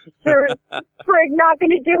 but I'm sure not going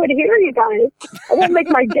to do it here, you guys. I won't make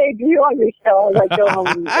my debut on your show. Go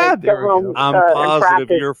home. I'm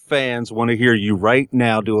positive your fans want to hear you right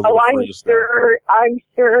now do a little freestyle. I'm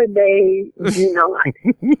sure they do not.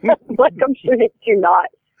 I'm sure they do not.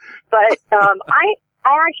 But I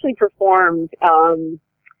actually performed.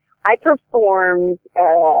 I performed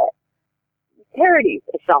parodies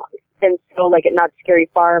of songs. And so, at Not Scary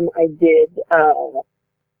Farm, I did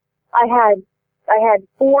I had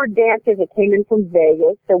 4 dancers that came in from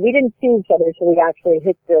Vegas, so we didn't see each other until we actually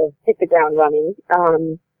hit the ground running.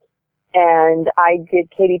 And I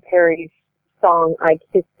did Katy Perry's song, I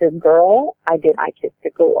Kissed a Girl. I did I Kissed a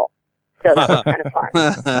Girl. So that was kind of fun.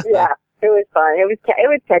 Yeah, it was fun. It was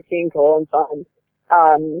catchy and cool and fun.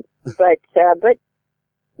 But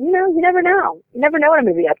you know, you never know. You never know what I'm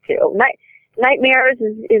going to be up to. Nightmares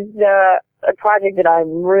is a project that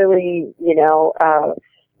I'm really,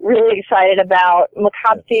 really excited about.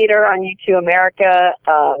 Macabre Theater on U2 America.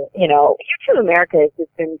 U2 America has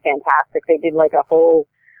just been fantastic. They did like a whole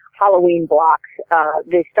Halloween block.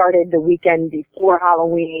 They started the weekend before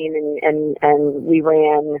Halloween and we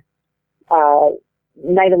ran,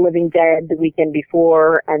 Night of the Living Dead the weekend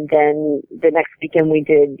before, and then the next weekend we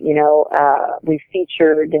did, we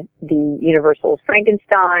featured the Universal's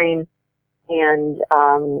Frankenstein, and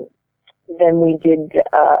then we did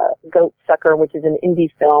Goat Sucker, which is an indie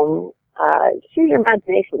film. Just use your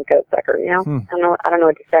imagination with Goat Sucker, I don't know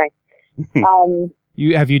what to say.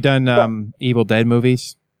 Have you done Evil Dead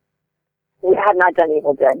movies? We have not done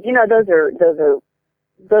Evil Dead.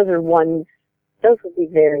 Those are ones. Those would be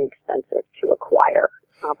very expensive to acquire.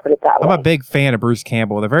 I'll put it that way. I'm a big fan of Bruce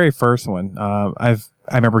Campbell. The very first one, I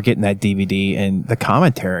remember getting that DVD, and the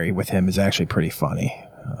commentary with him is actually pretty funny.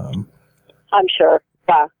 I'm sure.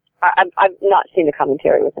 Yeah, I've not seen the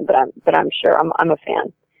commentary with him, but I'm sure. I'm a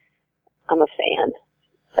fan. I'm a fan.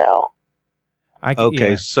 So.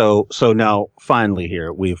 So now finally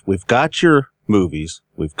here we've got your movies,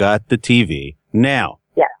 we've got the TV now.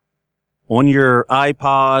 On your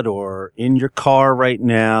iPod or in your car right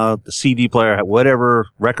now, the CD player, whatever,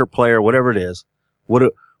 record player, whatever it is,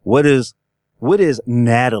 what is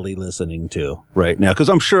Natalie listening to right now? Because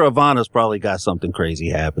I'm sure Ivonna's probably got something crazy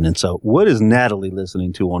happening. So what is Natalie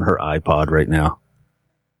listening to on her iPod right now?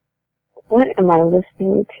 What am I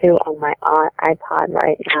listening to on my iPod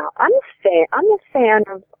right now? I'm a fan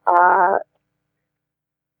of.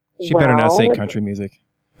 She better not say country music.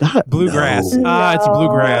 Bluegrass. No. It's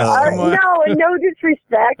bluegrass. Come on. No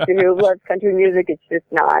disrespect to who loves country music. It's just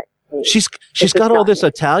not. She's got all this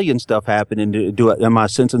Italian stuff happening. Am I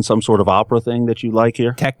sensing some sort of opera thing that you like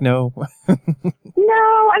here? Techno. No,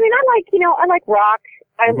 I mean I like rock.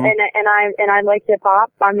 And I like hip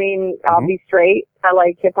hop. I mean, I'll be straight. I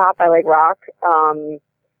like hip hop. I like rock.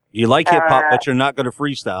 You like hip hop, but you're not going to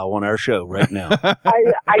freestyle on our show right now.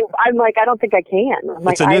 I'm like, I don't think I can. I'm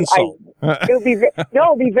like, it's an insult. It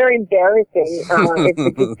would be very embarrassing if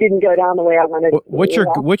it just didn't go down the way I wanted.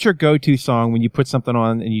 What's your go-to song when you put something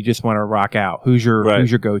on and you just want to rock out? Who's your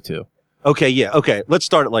go-to? Okay. Let's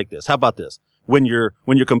start it like this. How about this? When you're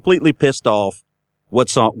completely pissed off, what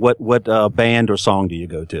song, what band or song do you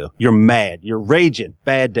go to? You're mad. You're raging.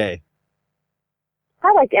 Bad day.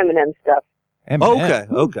 I like Eminem stuff. Eminem.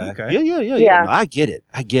 Okay. Yeah. I get it.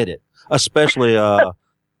 Especially the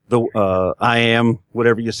I am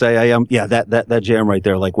whatever you say I am. Yeah, that jam right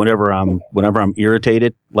there. Like whenever I'm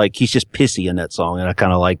irritated, like he's just pissy in that song, and I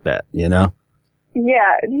kind of like that. Yeah,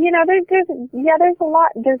 there's a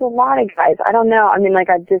lot of guys. I don't know. I mean, like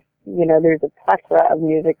I just there's a plethora of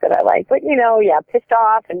music that I like, but Pissed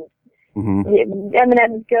Off and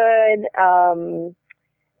Eminem's good.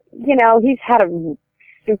 He's had a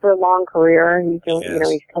super long career. He's doing,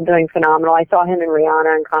 he's still doing phenomenal. I saw him and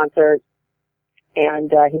Rihanna in concert,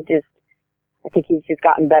 and I think he's just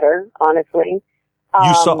gotten better, honestly.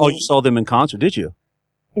 You saw them in concert, did you?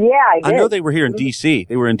 Yeah, I did. I know they were here in D.C.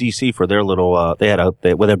 They were in D.C. for their little, they had a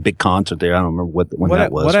big concert there. I don't remember when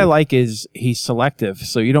that was. What I like is he's selective,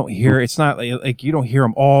 so you don't hear, it's not like you don't hear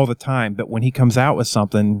him all the time, but when he comes out with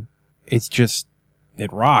something, it's just,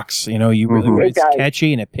 it rocks. You really, it's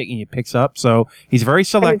catchy and it picks up. So he's very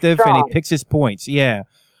selective and he picks his points. Yeah.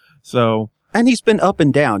 So. And he's been up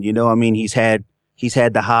and down, I mean, he's had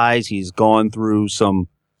the highs. He's gone through some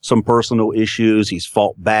personal issues. He's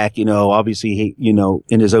fought back, obviously he,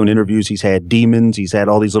 in his own interviews, he's had demons. He's had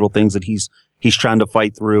all these little things that he's trying to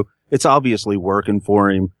fight through. It's obviously working for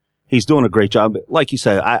him. He's doing a great job. Like you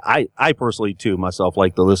said, I personally too, myself,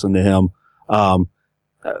 like to listen to him.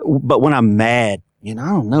 But when I'm mad, I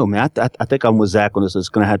don't know, man. I think I'm with Zach on this. It's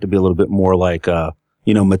going to have to be a little bit more like,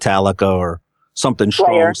 Metallica or something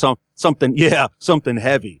strong, something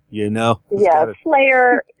heavy, Yeah,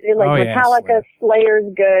 Slayer, Metallica, Slayer's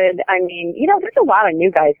good. I mean, there's a lot of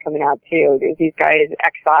new guys coming out too. There's these guys,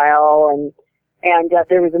 Exile, and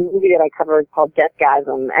there was a movie that I covered called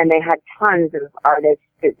Deathgasm, and they had tons of artists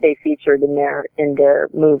that they featured in their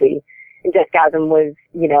movie. And Deathgasm was,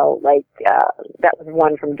 that was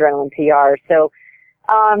one from Adrenaline PR. So,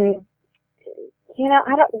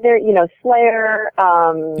 Slayer.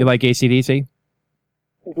 You like AC/DC?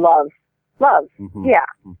 love. Mm-hmm. Yeah,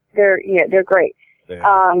 they're great.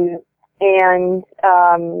 Yeah. And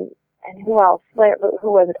who else?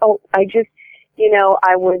 Who was it? Oh, I just,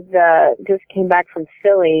 I was just came back from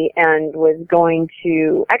Philly and was going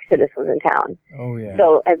to Exodus was in town. Oh yeah.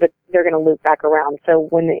 So they're going to loop back around. So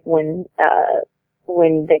when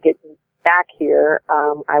they get back here,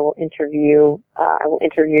 I will interview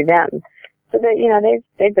them. So that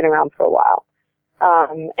they've been around for a while.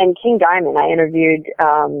 And King Diamond, I interviewed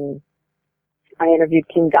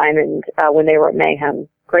King Diamond when they were at Mayhem.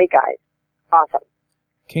 Great guys, awesome.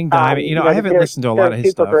 King Diamond. I haven't listened to a lot of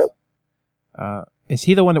his stuff. Group. Is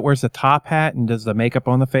he the one that wears the top hat and does the makeup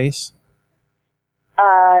on the face?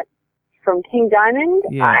 From King Diamond,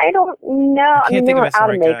 Yeah. I don't know. I mean, they were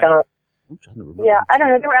out of makeup. Yeah, I don't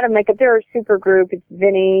know. They were out of makeup. They're a super group. It's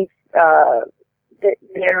Vinny.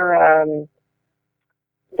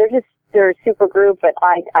 They're a super group, but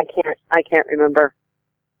I can't remember.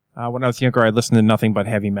 When I was younger, I listened to nothing but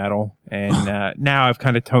heavy metal, and now I've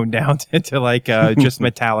kind of toned down to like just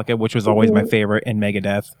Metallica, which was always my favorite, and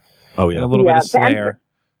Megadeth. Oh yeah, and a little bit of Slayer.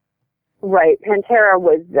 Right, Pantera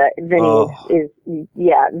was Vinny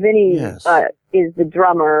Vinny yes. is the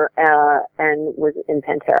drummer and was in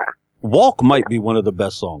Pantera. Walk might be one of the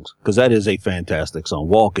best songs because that is a fantastic song.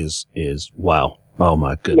 Walk is wow. Oh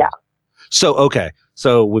my goodness. Yeah. So okay,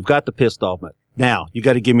 so we've got the pissed off. Now you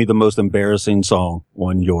got to give me the most embarrassing song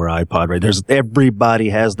on your iPod. Right? Everybody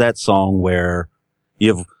has that song where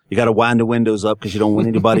you got to wind the windows up because you don't want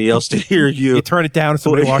anybody else to hear you. You turn it down if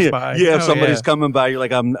somebody walks by. Yeah, if somebody's coming by, you're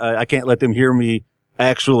like, I can't let them hear me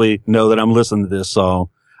actually know that I'm listening to this song.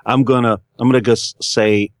 I'm gonna just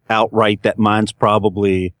say outright that mine's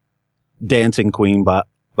probably Dancing Queen by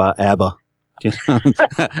ABBA.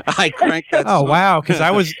 I cranked that song. Oh wow, because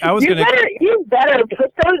I was gonna. You better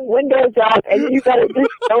put those windows up, and you better just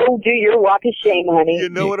go do your walk of shame, honey. You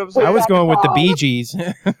know what I'm saying? I was going with the Bee Gees.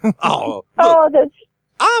 Oh, look, that's.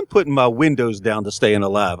 I'm putting my windows down to staying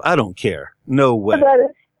alive. I don't care. No way. That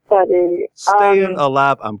is funny. Staying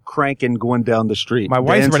alive. I'm cranking going down the street. My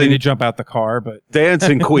wife's ready to jump out the car, but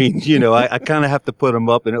Dancing Queen. I kind of have to put them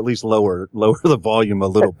up and at least lower the volume a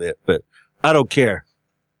little bit, but I don't care.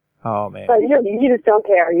 Oh man. But you just don't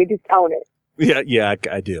care. You just own it. Yeah,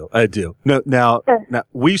 I do. No, now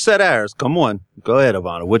we said ours. Come on, go ahead,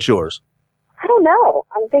 Ivonna. What's yours? I don't know.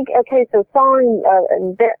 I'm thinking. Okay, so song.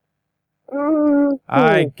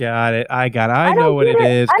 I got it. I know what it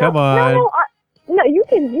is. Come on. No, you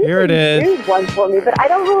can. Here it is. Choose one for me, but I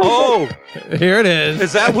don't really. Oh, here it is.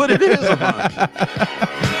 Is that what it is, Ivonna?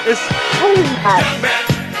 What is that?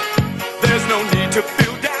 There's no need to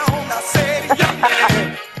feel down. I said, young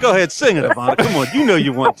man. Go ahead, sing it, Ivonna. Come on, you know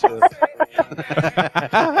you want to.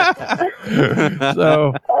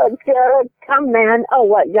 So. Oh, God. Come, man. Oh,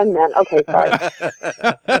 what? Young man. Okay, sorry.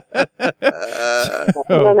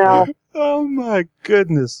 No. Oh, my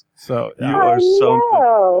goodness. So you are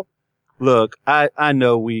something. Look, I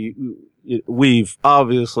know we've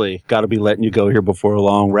obviously got to be letting you go here before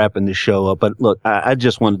long, wrapping this show up. But look, I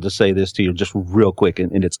just wanted to say this to you just real quick.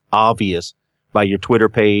 And it's obvious by your Twitter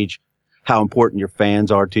page how important your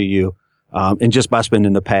fans are to you. And just by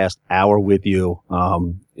spending the past hour with you,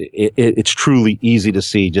 it's truly easy to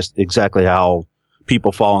see just exactly how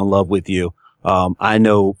people fall in love with you. I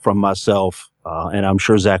know from myself, and I'm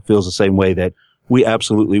sure Zach feels the same way, that we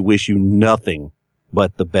absolutely wish you nothing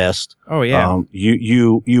but the best. Oh yeah.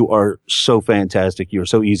 You are so fantastic. You're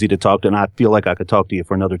so easy to talk to, and I feel like I could talk to you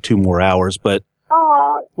for another 2 more hours, but.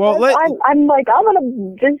 Well, I'm like, I'm going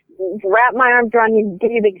to just wrap my arms around you,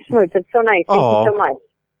 give you a big smooch. It's so nice. Thank you so much.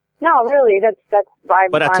 No, really,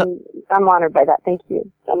 I'm honored by that. Thank you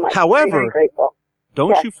so much. However, I'm very grateful.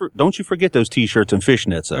 Don't you forget those T-shirts and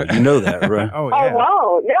fishnets, though. You know that, right? Oh yeah. Oh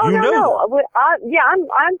wow! No.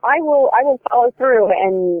 I will follow through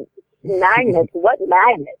and magnets. What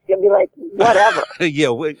magnets? You'll be like, whatever. Yeah.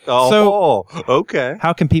 Okay.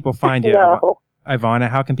 How can people find you, No. Ivonna?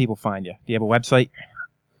 How can people find you? Do you have a website?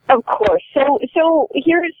 Of course. So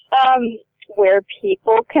here's where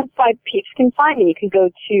people can find me. You can go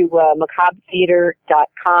to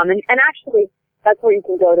macabretheater.com, and actually that's where you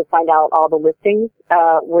can go to find out all the listings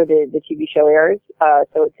where the TV show airs.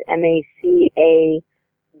 So it's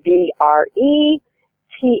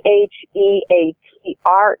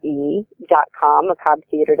MacabreTheatre.com,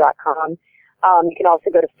 macabretheater.com. You can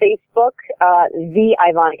also go to Facebook, the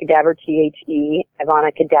Ivonna Cadaver, THE,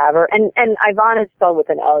 Ivonna Cadaver, and Ivonna is spelled with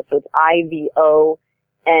an O, so it's IVONNA.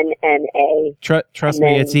 Trust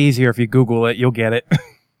me, it's easier if you Google it. You'll get it.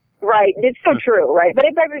 Right, it's so true, right? But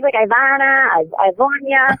if everybody's like Ivonna,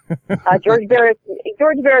 Ivonia, George Barris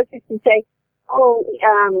used to say,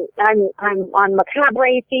 I'm on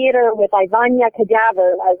Macabre Theater with Ivonna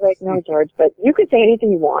Cadaver. I was like, no, George, but you can say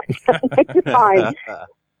anything you want. It's fine.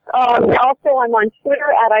 Also, I'm on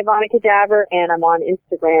Twitter at Ivonna Cadaver, and I'm on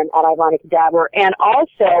Instagram at Ivonna Cadaver. And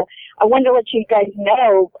also, I wanted to let you guys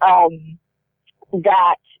know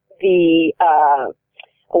that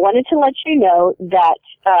I wanted to let you know that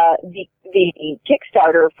the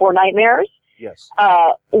Kickstarter for Nightmares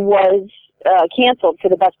was canceled for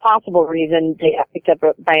the best possible reason. They got picked up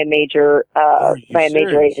by a major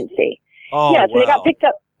agency. Oh, yeah, so they got picked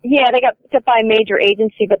up. Yeah, they got picked up by a major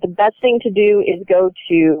agency. But the best thing to do is go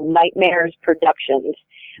to Nightmares Productions,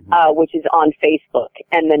 which is on Facebook,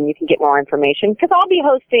 and then you can get more information. Because I'll be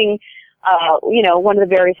hosting, one of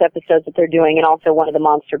the various episodes that they're doing, and also one of the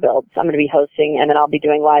monster builds. I'm going to be hosting, and then I'll be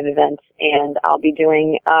doing live events, and I'll be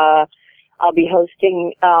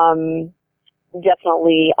hosting.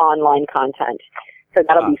 Definitely online content. So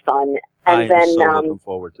that'll be fun. And I am so looking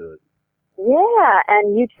forward to it. Yeah,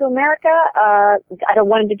 and U2 America, I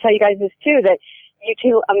wanted to tell you guys this too, that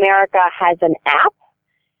U2 America has an app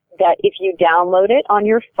that if you download it on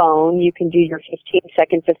your phone, you can do your 15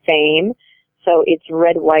 seconds of fame. So it's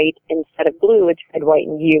red, white instead of blue, it's red, white,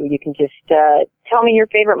 and you. You can just tell me your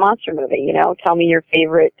favorite monster movie, tell me your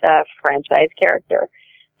favorite franchise character.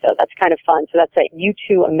 So that's kind of fun. So that's at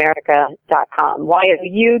U2America.com.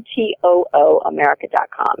 YOUTOO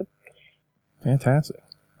America.com. Fantastic.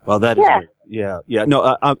 Well, that is great. Yeah.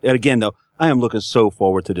 No, and again, though, I am looking so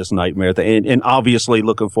forward to this nightmare thing, and obviously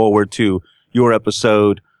looking forward to your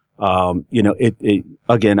episode. Again,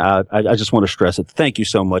 I just want to stress it. Thank you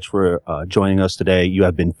so much for joining us today. You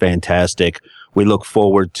have been fantastic. We look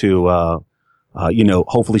forward to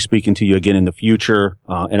hopefully speaking to you again in the future.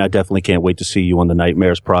 And I definitely can't wait to see you on the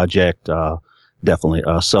Nightmares project. Definitely.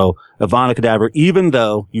 So Ivonna Cadaver, even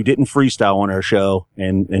though you didn't freestyle on our show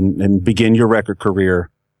and begin your record career,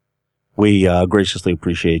 we graciously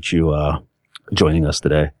appreciate you joining us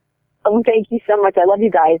today. Thank you so much. I love you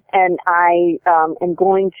guys, and I am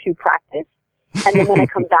going to practice. And then when I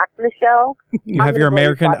come back to the show, you have your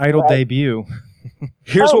American Idol debut.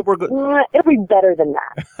 Here's what we're going. It'll be better than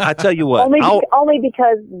that. I tell you what, only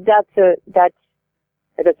because that's a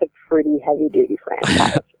pretty heavy duty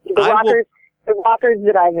franchise. The rockers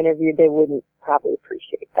that I've interviewed, they wouldn't probably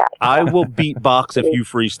appreciate that. I will beatbox if you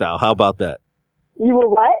freestyle. How about that? You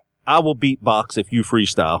will what? I will beatbox if you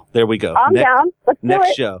freestyle. There we go. I'm down. Let's do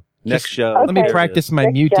next it. show. Next show. Okay. Let me practice my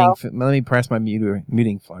muting. Show. Let me press my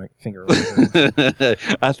muting finger.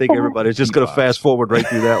 I think everybody's just going to fast forward right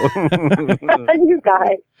through that one. You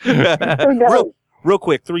guys. Real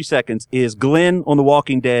quick, 3 seconds. Is Glenn on The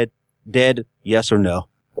Walking Dead dead? Yes or no?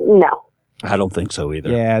 No. I don't think so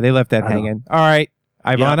either. Yeah, they left that hanging. All right,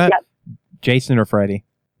 Ivonna, Jason or Freddy?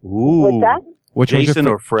 Ooh. What's that? Which Jason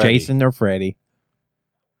or Freddy? Jason or Freddy?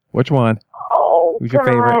 Which one? Oh, who's your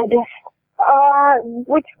favorite?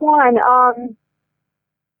 Which one?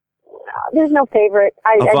 There's no favorite.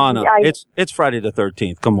 Ivonna, it's Friday the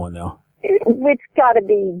 13th. Come on now. It's got to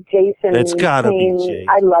be Jason. It's got to be Jason.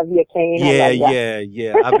 I love you, Kane.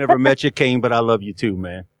 Yeah. I've never met you, Kane, but I love you too,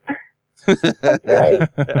 man. Right.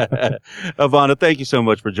 Ivonna, thank you so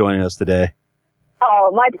much for joining us today.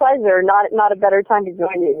 Oh, my pleasure. Not a better time to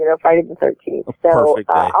join you, Friday the 13th. So Perfect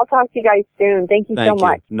day. I'll talk to you guys soon. Thank you so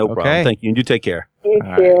much. No problem. Thank you. And you take care. You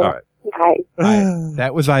too. All right. Bye.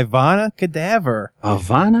 That was Ivonna Cadaver.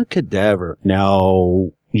 Ivonna Cadaver.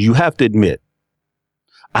 Now, you have to admit,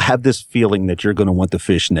 I have this feeling that you're going to want the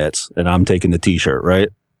fishnets, and I'm taking the t-shirt, right?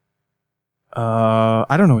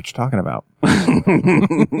 I don't know what you're talking about. How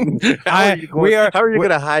are you going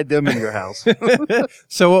to hide them in your house?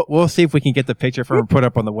 So we'll see if we can get the picture for and put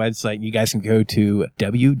up on the website. You guys can go to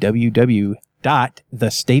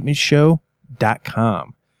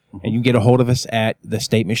www.thestatementshow.com. And you can get a hold of us at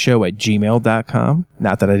thestatementshow@gmail.com.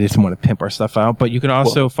 Not that I just want to pimp our stuff out, but you can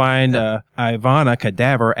also find Ivonna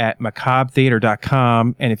Cadaver at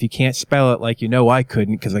macabretheater.com. And if you can't spell it like I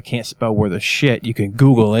couldn't because I can't spell worth a shit, you can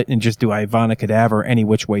Google it and just do Ivonna Cadaver any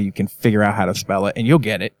which way you can figure out how to spell it, and you'll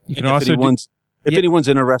get it. You can also if anyone's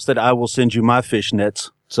interested, I will send you my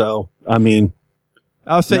fishnets. So, I mean,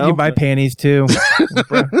 I'll send you my panties too.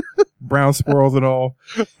 Brown squirrels and all.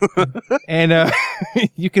 And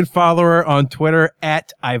you can follow her on Twitter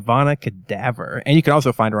at Ivonna Cadaver. And you can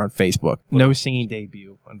also find her on Facebook. No singing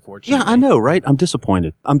debut, unfortunately. Yeah, I know, right? I'm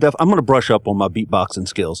disappointed. I'm going to brush up on my beatboxing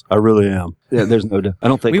skills. I really am. Yeah, there's no I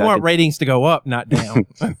don't think we want ratings to go up, not down.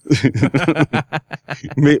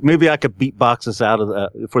 Maybe I could beatbox us out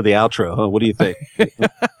for the outro. Huh? What do you think?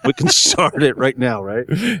 We can start it right now, right?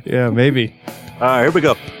 Yeah, maybe. All right, here we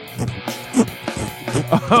go.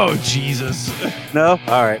 Oh, Jesus. No?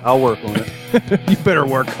 All right. I'll work on it. You better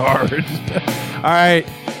work hard. All right.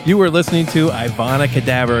 You were listening to Ivonna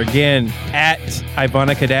Cadaver. Again, at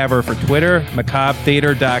Ivonna Cadaver for Twitter,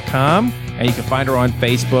 macabretheater.com. And you can find her on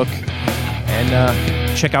Facebook.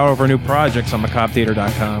 And check out all of her new projects on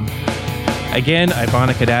macabretheater.com. Again,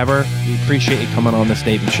 Ivonna Cadaver, we appreciate you coming on the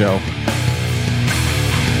Statement Show.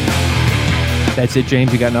 That's it,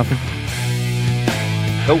 James. You got nothing?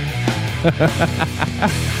 Nope.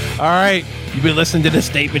 All right. You've been listening to the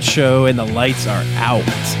Statement Show, and the lights are out.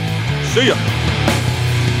 See ya.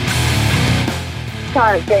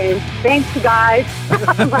 Sorry, Dave. Thanks, you guys.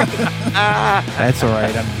 That's all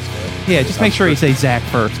right. I'm used to it. Yeah, just make sure you say Zach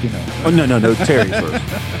first, you know. Oh, no. Terry first.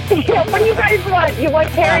 Yeah, what do you guys want? You want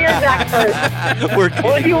Terry or Zach first? We're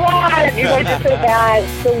What do you want? You guys are so bad.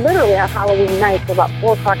 So literally on Halloween night, till about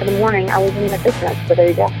 4 o'clock in the morning, I was in the business. So there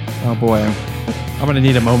you go. Oh, boy. I'm going to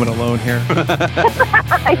need a moment alone here.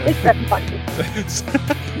 I think that's funny.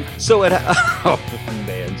 So oh,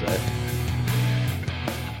 man, Zach.